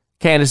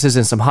 Candace is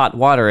in some hot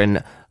water,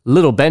 and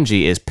little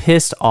Benji is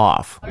pissed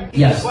off.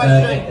 Yes,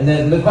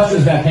 the question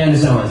was about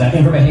Candace Owens. I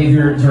think her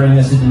behavior during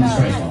this has been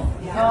disgraceful.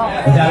 Without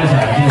a doubt,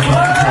 I think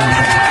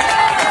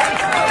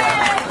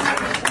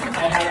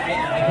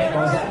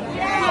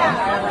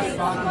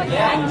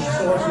she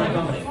still works for my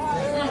company.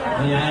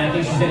 I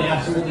think she's been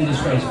absolutely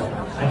disgraceful.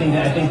 I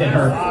think that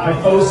her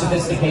faux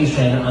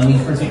sophistication on these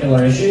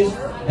particular issues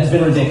has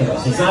been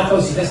ridiculous. It's not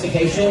faux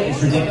sophistication,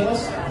 it's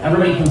ridiculous.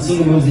 Everybody can see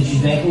the moves that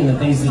she's making and the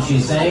things that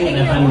she's saying,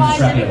 and I find them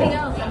disreputable.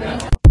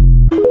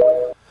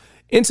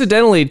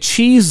 Incidentally,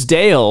 Cheese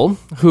Dale,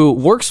 who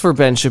works for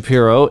Ben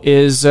Shapiro,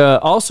 is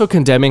also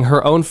condemning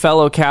her own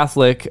fellow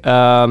Catholic,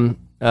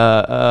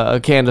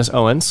 Candace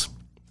Owens.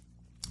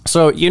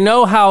 So you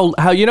know how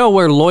you know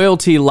where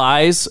loyalty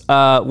lies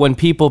when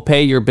people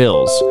pay your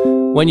bills.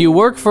 When you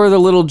work for the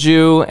little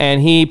Jew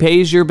and he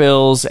pays your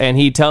bills and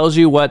he tells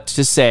you what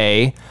to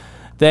say,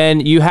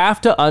 then you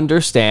have to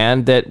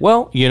understand that,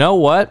 well, you know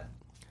what?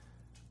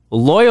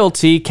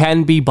 Loyalty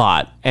can be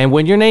bought. And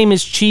when your name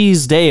is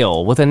Cheese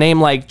Dale, with a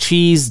name like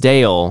Cheese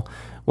Dale,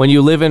 when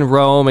you live in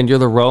Rome and you're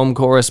the Rome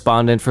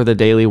correspondent for the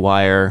Daily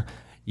Wire,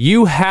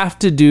 you have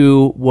to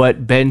do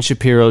what Ben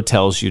Shapiro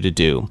tells you to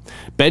do.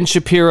 Ben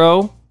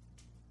Shapiro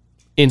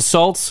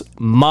insults,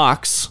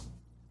 mocks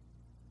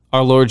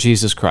our Lord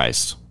Jesus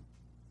Christ.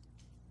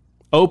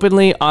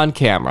 Openly on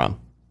camera.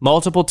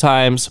 Multiple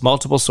times,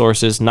 multiple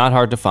sources, not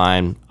hard to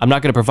find. I'm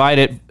not going to provide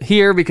it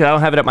here because I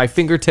don't have it at my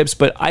fingertips,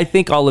 but I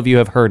think all of you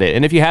have heard it.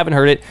 And if you haven't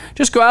heard it,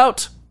 just go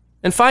out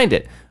and find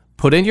it.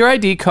 Put in your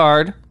ID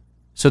card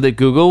so that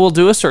Google will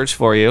do a search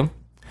for you.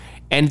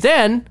 And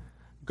then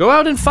go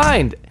out and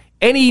find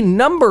any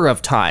number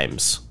of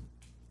times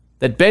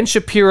that Ben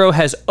Shapiro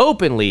has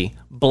openly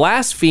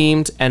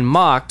blasphemed and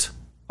mocked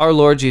our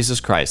Lord Jesus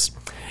Christ.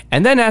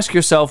 And then ask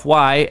yourself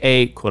why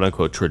a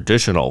quote-unquote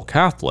traditional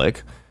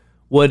Catholic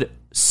would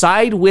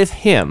side with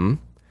him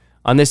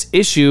on this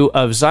issue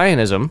of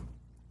Zionism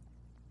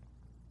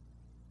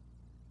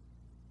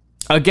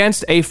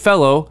against a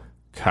fellow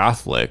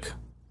Catholic.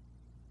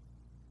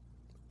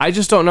 I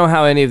just don't know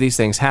how any of these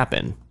things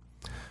happen.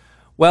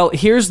 Well,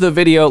 here's the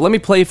video. Let me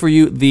play for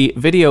you the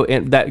video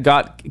that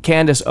got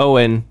Candace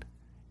Owens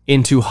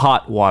into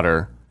hot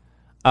water.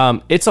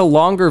 It's a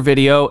longer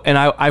video, and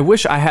I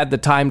wish I had the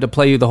time to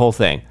play you the whole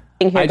thing.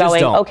 I just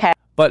don't. Okay.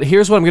 But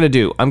here's what I'm going to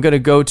do. I'm going to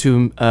go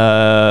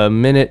to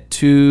minute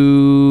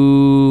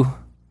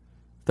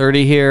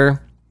 2:30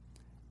 here.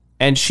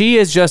 And she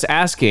is just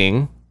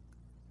asking,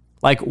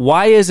 like,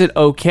 why is it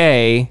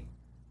okay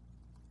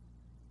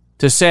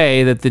to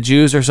say that the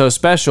Jews are so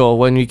special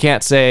when you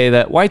can't say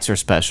that whites are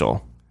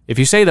special? If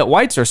you say that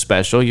whites are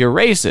special, you're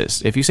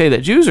racist. If you say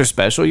that Jews are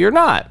special, you're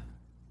not.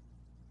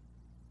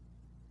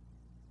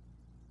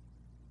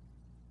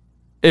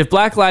 If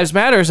Black Lives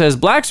Matter says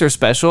blacks are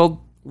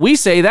special, we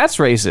say that's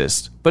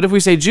racist. But if we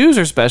say Jews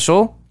are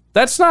special,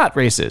 that's not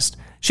racist.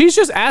 She's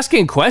just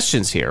asking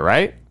questions here,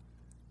 right?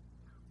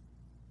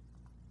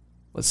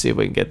 Let's see if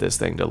we can get this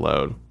thing to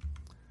load.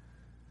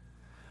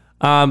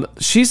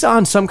 She's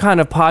on some kind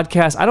of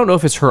podcast. I don't know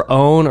if it's her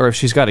own or if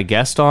she's got a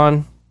guest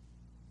on.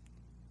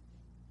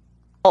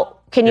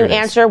 Can you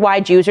answer why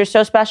Jews are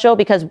so special?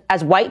 Because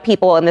as white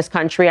people in this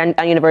country on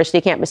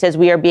university campuses,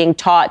 we are being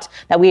taught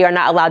that we are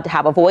not allowed to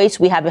have a voice.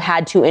 We have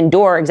had to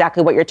endure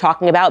exactly what you're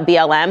talking about,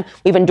 BLM.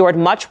 We've endured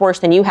much worse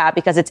than you have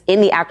because it's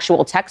in the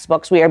actual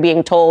textbooks. We are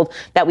being told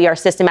that we are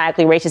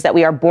systematically racist, that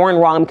we are born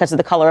wrong because of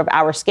the color of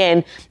our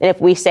skin. And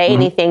if we say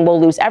anything, we'll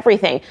lose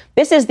everything.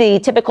 This is the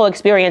typical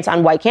experience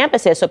on white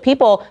campuses. So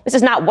people, this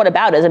is not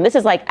whataboutism. This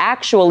is like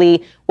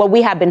actually what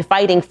we have been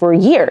fighting for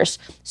years.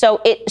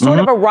 So it sort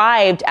of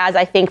arrived as,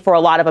 I think, for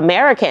a lot of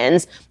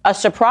Americans, a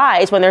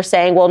surprise when they're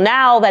saying, well,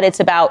 now that it's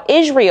about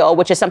Israel,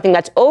 which is something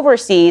that's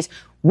overseas,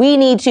 we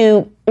need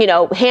to,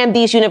 hand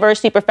these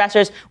university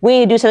professors, we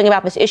need to do something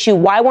about this issue.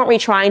 Why weren't we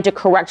trying to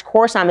correct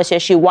course on this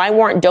issue? Why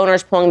weren't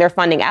donors pulling their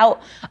funding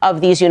out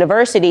of these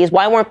universities?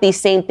 Why weren't these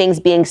same things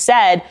being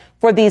said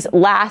for these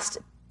last,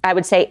 I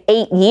would say,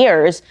 8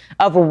 years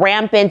of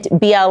rampant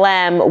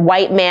BLM,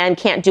 white man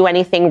can't do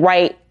anything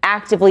right,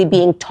 actively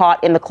being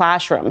taught in the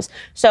classrooms?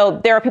 So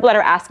there are people that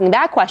are asking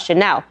that question.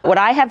 Now, what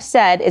I have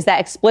said is that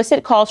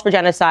explicit calls for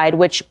genocide,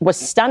 which was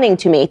stunning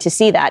to me to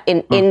see that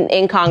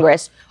in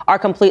Congress, are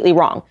completely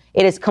wrong.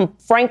 It is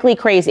frankly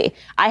crazy.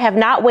 I have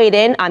not weighed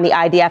in on the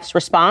IDF's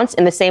response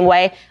in the same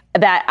way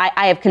that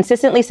I have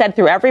consistently said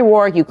through every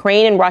war,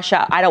 Ukraine and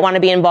Russia, I don't want to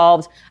be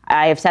involved.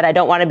 I have said I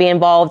don't want to be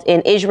involved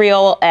in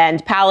Israel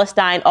and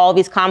Palestine, all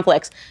these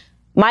conflicts.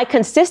 My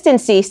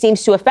consistency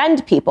seems to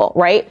offend people,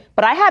 right?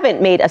 But I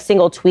haven't made a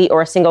single tweet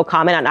or a single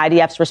comment on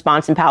IDF's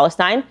response in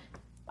Palestine.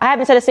 I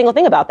haven't said a single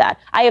thing about that.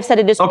 I have said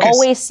it is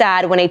always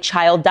sad when a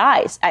child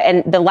dies.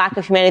 And the lack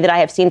of humanity that I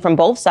have seen from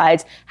both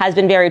sides has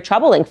been very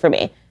troubling for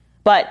me.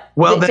 But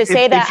to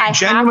say that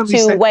I have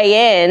to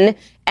weigh in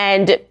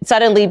and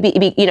suddenly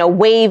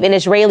wave an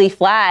Israeli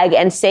flag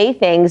and say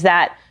things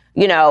that,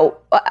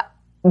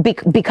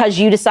 because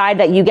you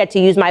decide that you get to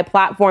use my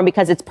platform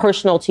because it's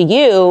personal to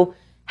you,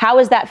 how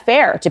is that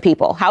fair to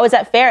people? How is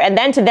that fair? And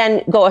then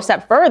to go a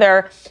step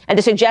further and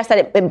to suggest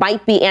that it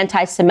might be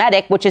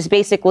anti-Semitic, which is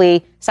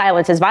basically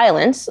silence is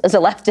violence, as a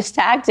leftist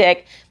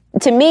tactic,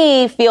 to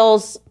me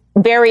feels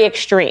very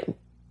extreme.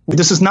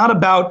 This is not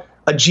about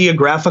a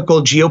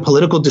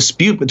geopolitical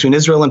dispute between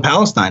Israel and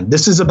Palestine.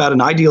 This is about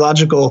an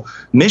ideological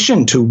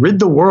mission to rid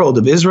the world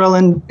of Israel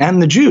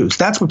and the Jews.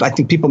 That's what I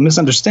think people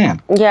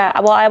misunderstand. Yeah,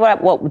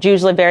 well,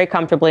 Jews live very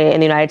comfortably in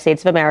the United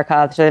States of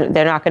America, so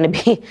they're not going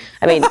to be,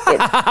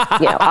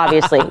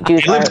 obviously.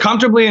 Jews lived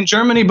comfortably in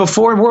Germany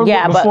before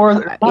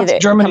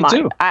Germany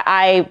too.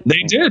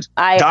 They did.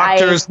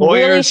 Doctors,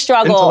 lawyers,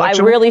 I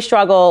really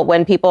struggle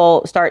when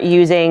people start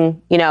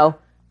using,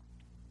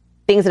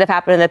 things that have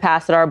happened in the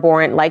past that are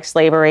abhorrent, like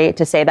slavery,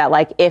 to say that,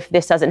 like, if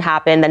this doesn't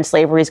happen, then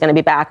slavery is going to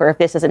be back, or if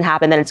this doesn't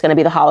happen, then it's going to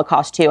be the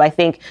Holocaust too. I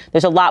think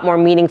there's a lot more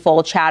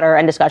meaningful chatter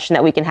and discussion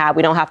that we can have.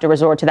 We don't have to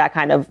resort to that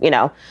kind of,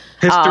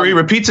 History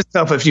repeats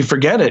itself if you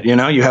forget it.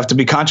 You have to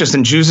be conscious,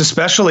 and Jews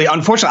especially.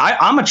 Unfortunately,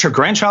 I'm a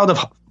grandchild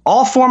of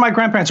all four of my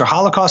grandparents are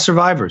Holocaust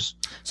survivors.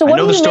 So what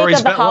do you make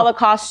of the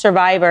Holocaust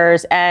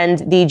survivors and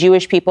the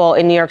Jewish people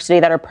in New York City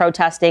that are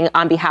protesting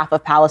on behalf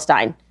of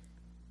Palestine?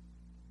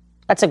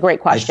 That's a great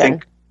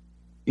question.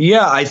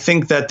 I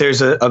think that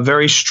there's a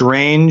very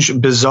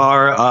strange,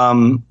 bizarre,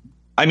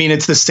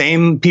 it's the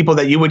same people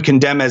that you would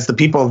condemn as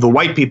the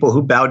white people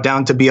who bowed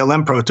down to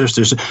BLM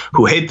protesters,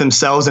 who hate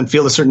themselves and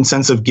feel a certain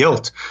sense of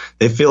guilt.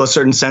 They feel a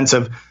certain sense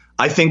of,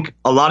 I think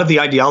a lot of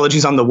the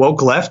ideologies on the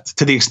woke left,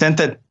 to the extent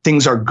that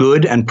things are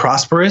good and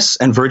prosperous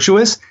and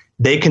virtuous,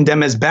 they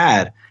condemn as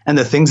bad. And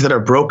the things that are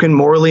broken,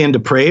 morally and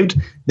depraved,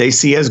 they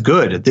see as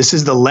good. This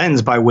is the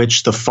lens by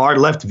which the far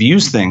left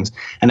views things.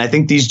 And I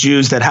think these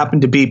Jews that happen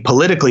to be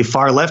politically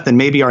far left and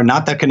maybe are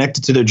not that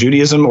connected to their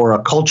Judaism or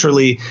are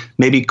culturally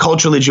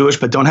Jewish,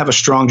 but don't have a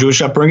strong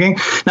Jewish upbringing.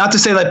 Not to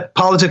say that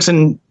politics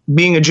and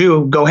being a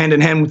Jew go hand in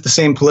hand with the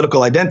same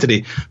political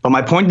identity. But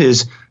my point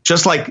is,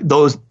 just like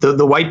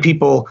the white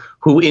people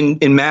who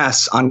in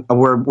mass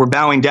were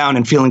bowing down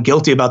and feeling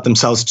guilty about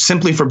themselves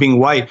simply for being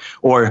white,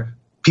 or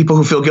people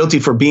who feel guilty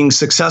for being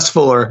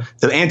successful, or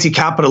the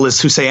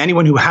anti-capitalists who say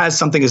anyone who has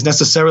something is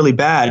necessarily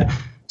bad.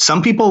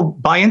 Some people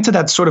buy into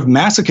that sort of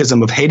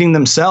masochism of hating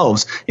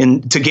themselves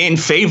to gain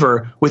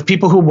favor with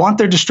people who want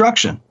their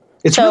destruction.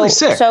 It's really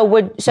sick. So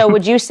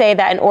would you say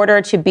that in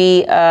order to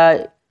be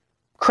a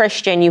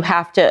Christian,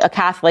 a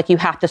Catholic, you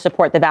have to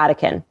support the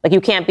Vatican? Like,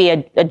 you can't be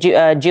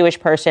a Jewish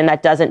person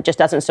that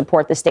doesn't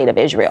support the state of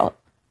Israel.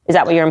 Is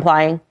that what you're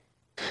implying?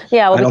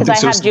 Yeah, well, because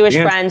I have Jewish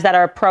friends that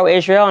are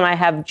pro-Israel, and I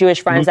have Jewish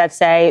friends that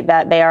say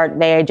that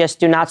they just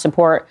do not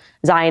support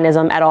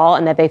Zionism at all,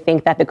 and that they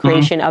think that the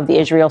creation of the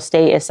Israel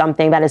state is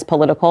something that is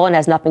political and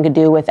has nothing to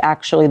do with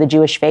actually the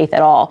Jewish faith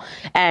at all.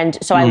 And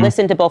so I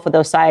listen to both of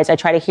those sides. I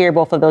try to hear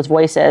both of those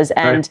voices,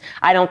 and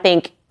I don't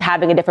think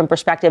having a different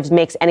perspective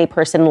makes any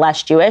person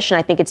less Jewish. And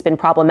I think it's been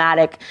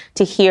problematic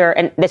to hear,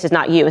 and this is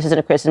not you, this isn't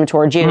a criticism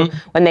toward you,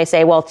 when they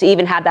say, well, to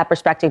even have that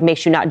perspective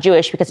makes you not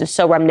Jewish, because it's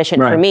so reminiscent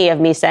for me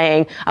of me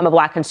saying I'm a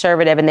black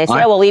conservative. And they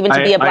say, even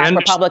to be a black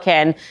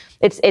Republican,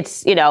 it's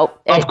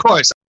Of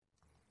course.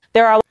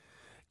 There are.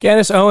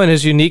 Candace Owen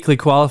is uniquely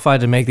qualified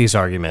to make these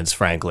arguments,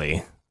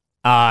 frankly.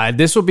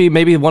 This will be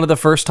maybe one of the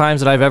first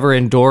times that I've ever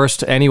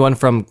endorsed anyone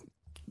from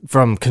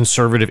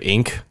Conservative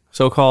Inc.,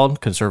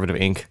 so-called Conservative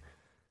Inc.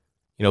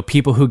 You know,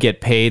 people who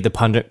get paid, the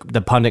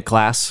pundit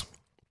class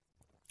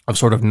of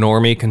sort of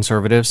normie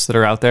conservatives that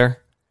are out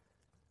there.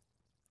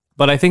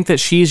 But I think that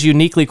she's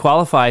uniquely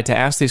qualified to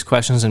ask these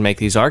questions and make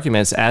these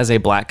arguments as a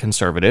black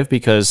conservative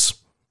because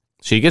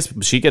she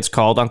gets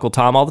called Uncle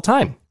Tom all the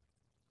time.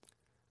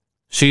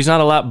 She's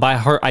not allowed by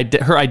her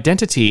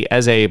identity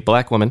as a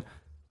black woman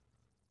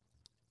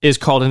is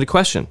called into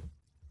question.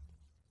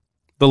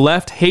 The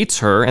left hates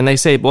her and they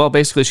say, well,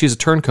 basically she's a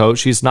turncoat.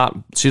 She's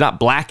not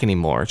black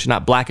anymore. She's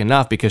not black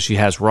enough because she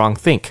has wrong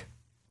think.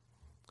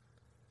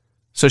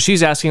 So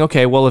she's asking,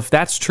 okay, well, if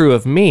that's true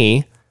of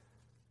me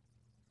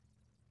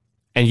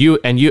and you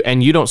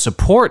don't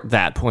support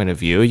that point of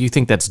view, you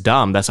think that's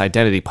dumb, that's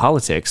identity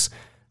politics,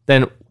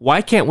 then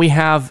why can't we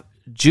have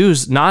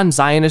Jews,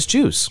 non-Zionist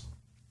Jews?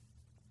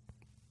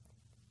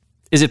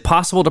 Is it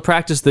possible to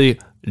practice the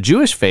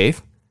Jewish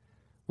faith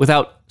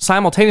without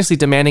simultaneously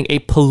demanding a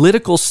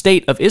political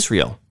state of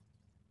Israel,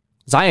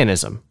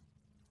 Zionism?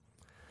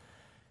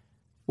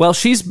 Well,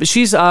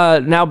 she's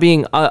now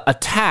being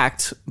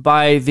attacked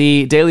by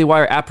the Daily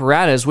Wire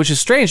apparatus, which is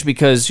strange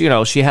because, you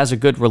know, she has a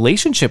good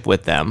relationship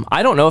with them.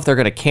 I don't know if they're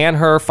going to can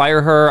her,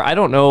 fire her. I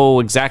don't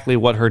know exactly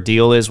what her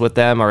deal is with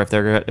them, or if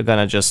they're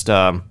going to just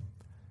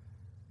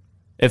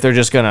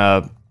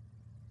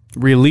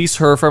release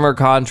her from her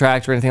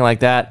contract or anything like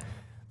that.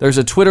 There's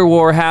a Twitter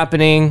war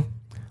happening.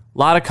 A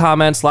lot of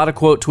comments, a lot of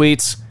quote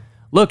tweets.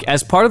 Look,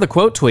 as part of the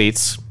quote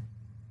tweets,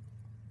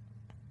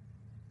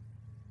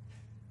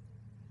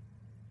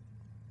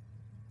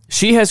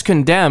 she has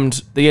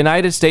condemned the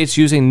United States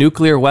using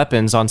nuclear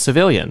weapons on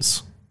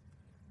civilians.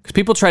 Because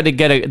people tried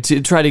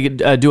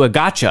to do a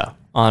gotcha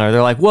on her.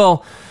 They're like,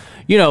 well,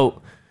 you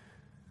know,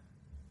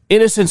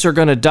 innocents are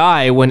going to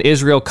die when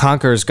Israel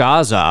conquers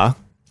Gaza,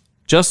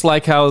 just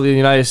like how the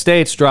United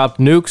States dropped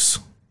nukes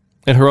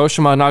in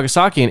Hiroshima and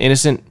Nagasaki, and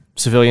innocent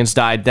civilians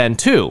died then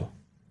too.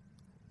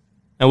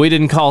 And we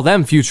didn't call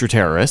them future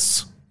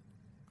terrorists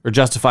or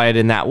justify it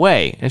in that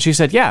way. And she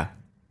said, yeah,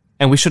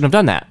 and we shouldn't have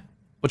done that.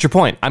 What's your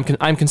point?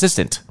 I'm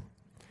consistent.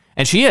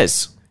 And she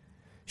is.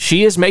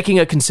 She is making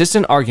a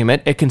consistent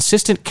argument, a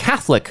consistent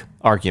Catholic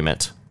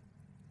argument.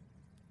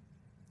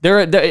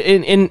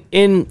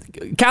 In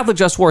Catholic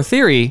just war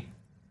theory,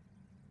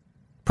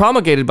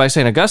 promulgated by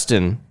St.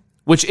 Augustine,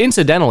 which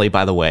incidentally,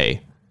 by the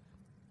way,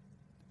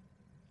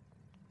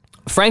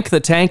 Frank the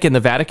Tank in the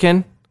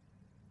Vatican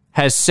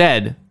has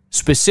said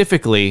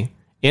specifically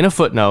in a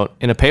footnote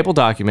in a papal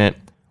document,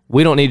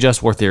 we don't need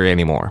just war theory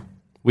anymore.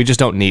 We just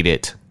don't need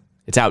it.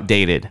 It's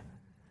outdated.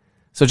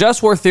 So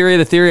just war theory,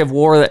 the theory of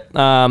war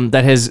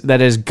that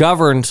has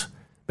governed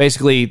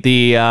basically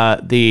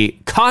the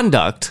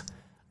conduct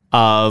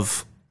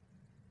of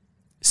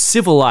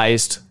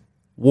civilized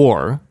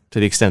war, to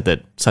the extent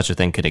that such a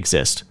thing could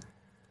exist,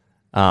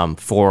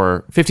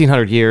 for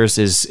 1,500 years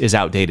is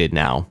outdated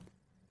now.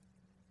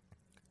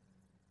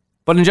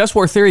 But in just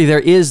war theory, there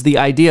is the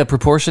idea of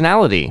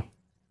proportionality.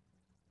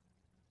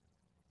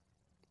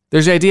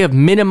 There's the idea of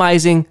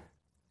minimizing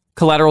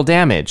collateral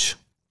damage.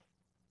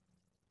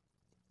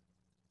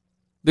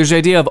 There's the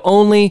idea of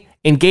only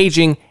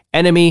engaging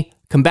enemy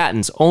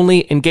combatants,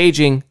 only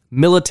engaging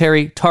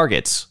military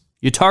targets.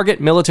 You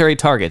target military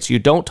targets. You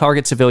don't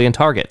target civilian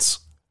targets.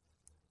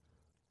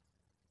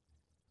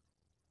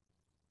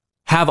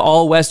 Have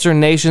all Western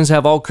nations,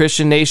 have all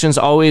Christian nations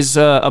always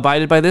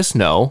abided by this?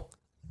 No.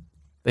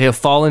 They have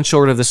fallen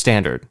short of the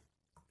standard.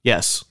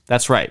 Yes,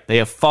 that's right. They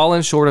have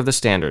fallen short of the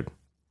standard.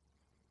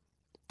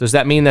 Does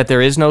that mean that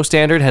there is no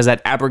standard? Has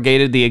that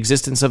abrogated the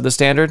existence of the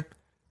standard?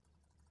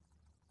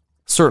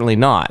 Certainly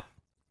not.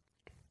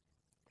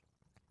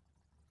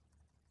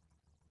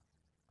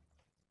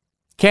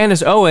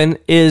 Candace Owen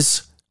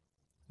is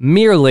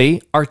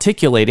merely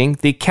articulating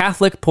the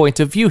Catholic point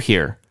of view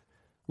here,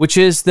 which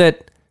is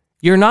that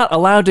you're not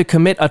allowed to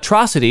commit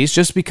atrocities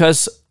just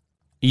because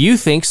you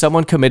think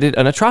someone committed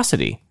an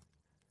atrocity.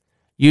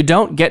 You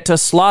don't get to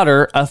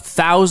slaughter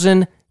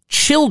 1,000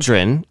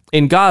 children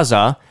in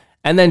Gaza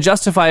and then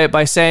justify it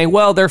by saying,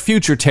 well, they're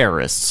future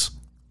terrorists.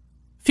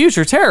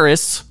 Future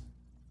terrorists?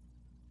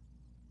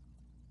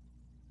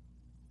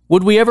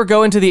 Would we ever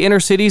go into the inner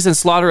cities and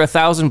slaughter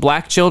 1,000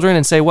 black children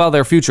and say, well,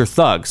 they're future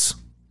thugs?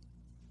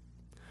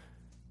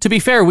 To be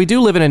fair, we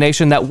do live in a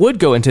nation that would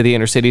go into the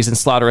inner cities and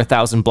slaughter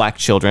 1,000 black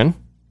children,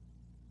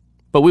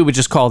 but we would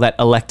just call that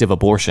elective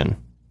abortion.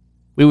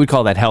 We would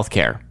call that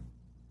healthcare.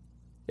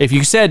 If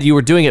you said you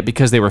were doing it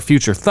because they were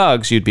future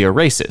thugs, you'd be a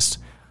racist.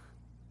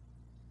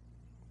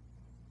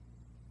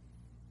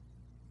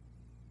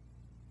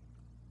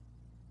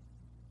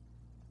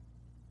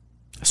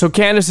 So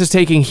Candace is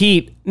taking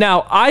heat.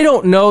 Now, I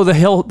don't know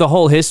the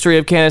whole history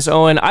of Candace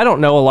Owen. I don't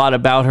know a lot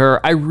about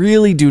her. I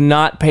really do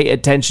not pay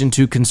attention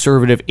to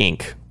Conservative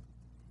Inc.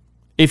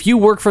 If you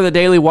work for the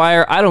Daily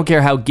Wire, I don't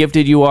care how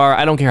gifted you are.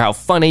 I don't care how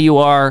funny you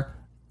are.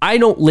 I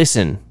don't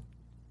listen.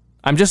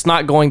 I'm just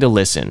not going to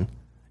listen.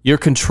 You're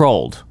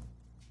controlled.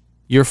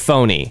 You're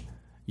phony.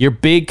 You're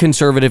big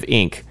Conservative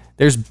Inc.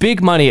 There's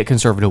big money at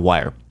Conservative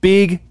Wire.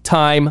 Big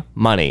time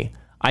money.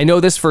 I know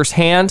this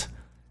firsthand.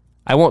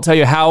 I won't tell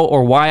you how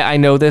or why I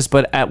know this,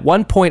 but at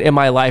one point in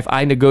my life,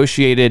 I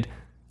negotiated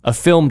a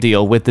film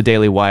deal with the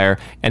Daily Wire,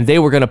 and they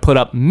were going to put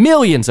up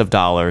millions of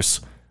dollars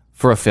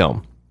for a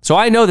film. So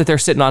I know that they're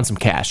sitting on some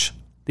cash.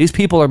 These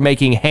people are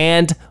making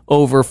hand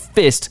over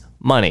fist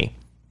money.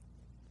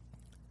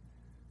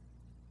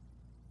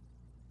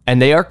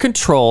 And they are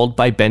controlled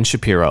by Ben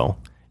Shapiro.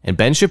 And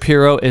Ben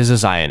Shapiro is a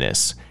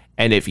Zionist.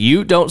 And if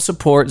you don't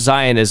support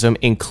Zionism,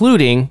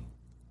 including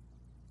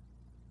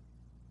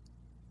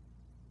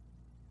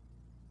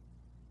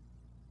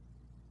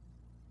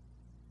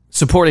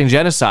supporting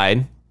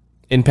genocide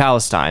in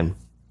Palestine,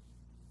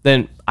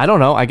 then I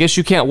don't know. I guess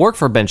you can't work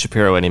for Ben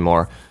Shapiro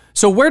anymore.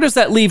 So where does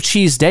that leave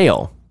Cheese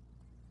Dale?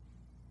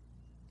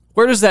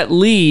 Where does that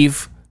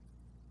leave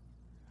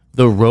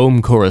the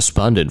Rome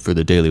correspondent for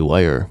the Daily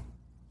Wire?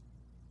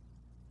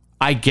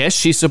 I guess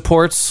she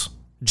supports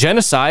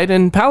genocide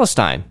in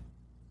Palestine.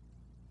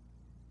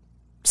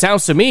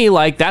 Sounds to me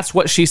like that's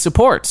what she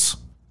supports.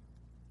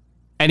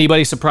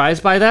 Anybody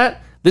surprised by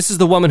that? This is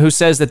the woman who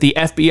says that the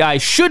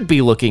FBI should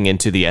be looking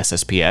into the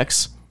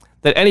SSPX,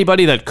 that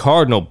anybody that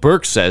Cardinal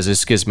Burke says is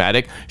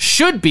schismatic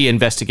should be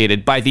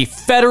investigated by the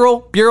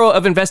Federal Bureau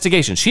of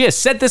Investigation. She has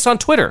said this on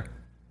Twitter.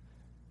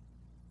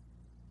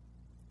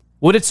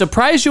 Would it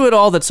surprise you at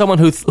all that someone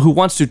who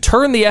wants to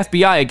turn the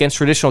FBI against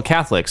traditional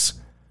Catholics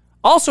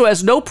also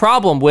has no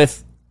problem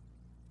with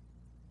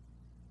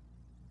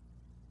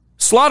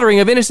slaughtering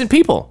of innocent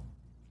people?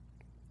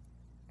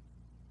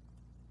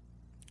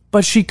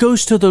 But she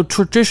goes to the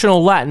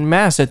traditional Latin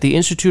Mass at the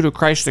Institute of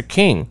Christ the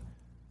King.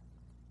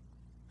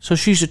 So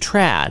she's a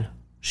trad.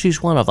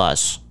 She's one of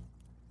us.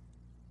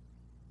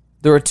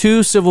 There are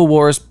two civil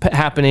wars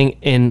happening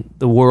in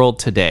the world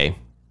today.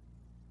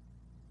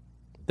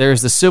 There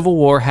is the civil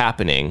war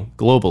happening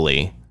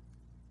globally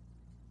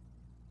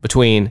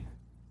between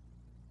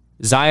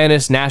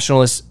Zionist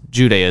nationalist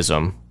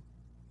Judaism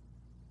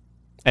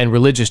and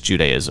religious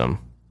Judaism.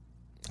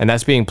 And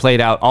that's being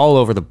played out all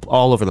over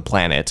the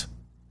planet.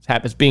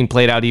 It's being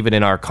played out even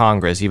in our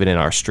Congress, even in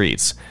our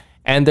streets.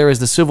 And there is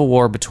the civil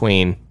war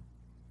between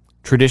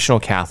traditional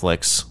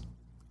Catholics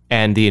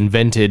and the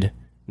invented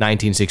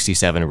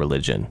 1967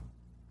 religion.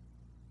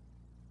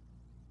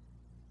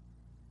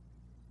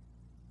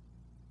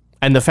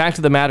 And the fact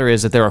of the matter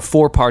is that there are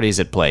four parties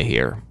at play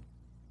here.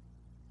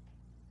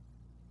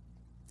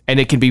 And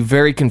it can be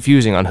very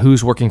confusing on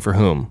who's working for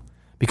whom.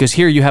 Because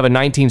here you have a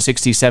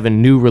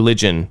 1967 new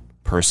religion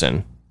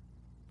person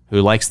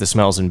who likes the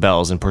smells and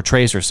bells and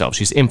portrays herself.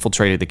 She's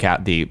infiltrated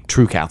the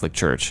true Catholic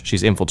Church.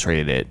 She's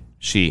infiltrated it.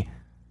 She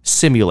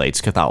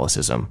simulates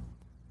Catholicism.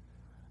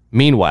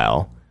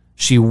 Meanwhile,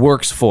 she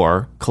works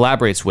for,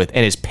 collaborates with,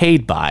 and is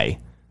paid by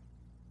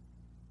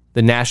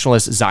the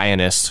nationalist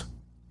Zionist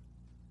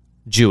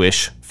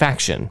Jewish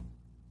faction.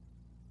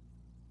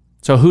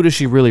 So who does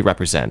she really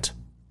represent?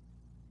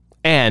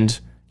 And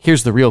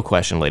here's the real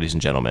question, ladies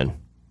and gentlemen,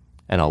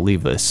 and I'll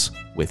leave this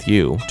with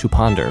you to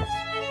ponder.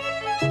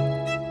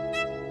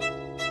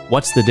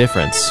 What's the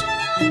difference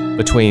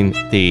between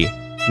the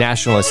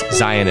nationalist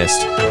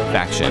Zionist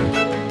faction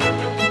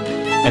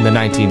and the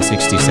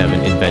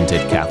 1967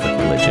 invented Catholic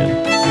religion?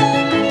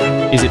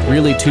 Is it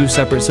really two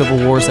separate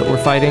civil wars that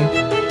we're fighting?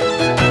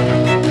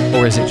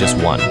 Or is it just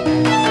one?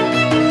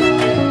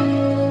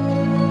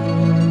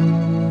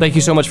 Thank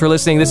you so much for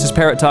listening. This is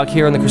Parrott Talk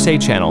here on the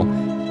Crusade Channel.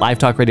 Live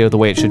talk radio the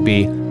way it should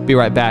be. Be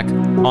right back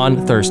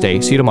on Thursday.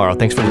 See you tomorrow.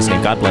 Thanks for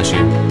listening. God bless you.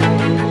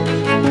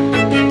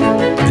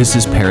 This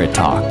is Parrott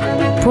Talk.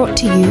 Brought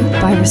to you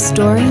by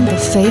Restoring the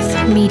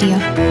Faith Media.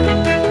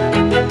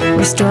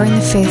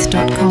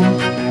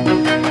 RestoringTheFaith.com.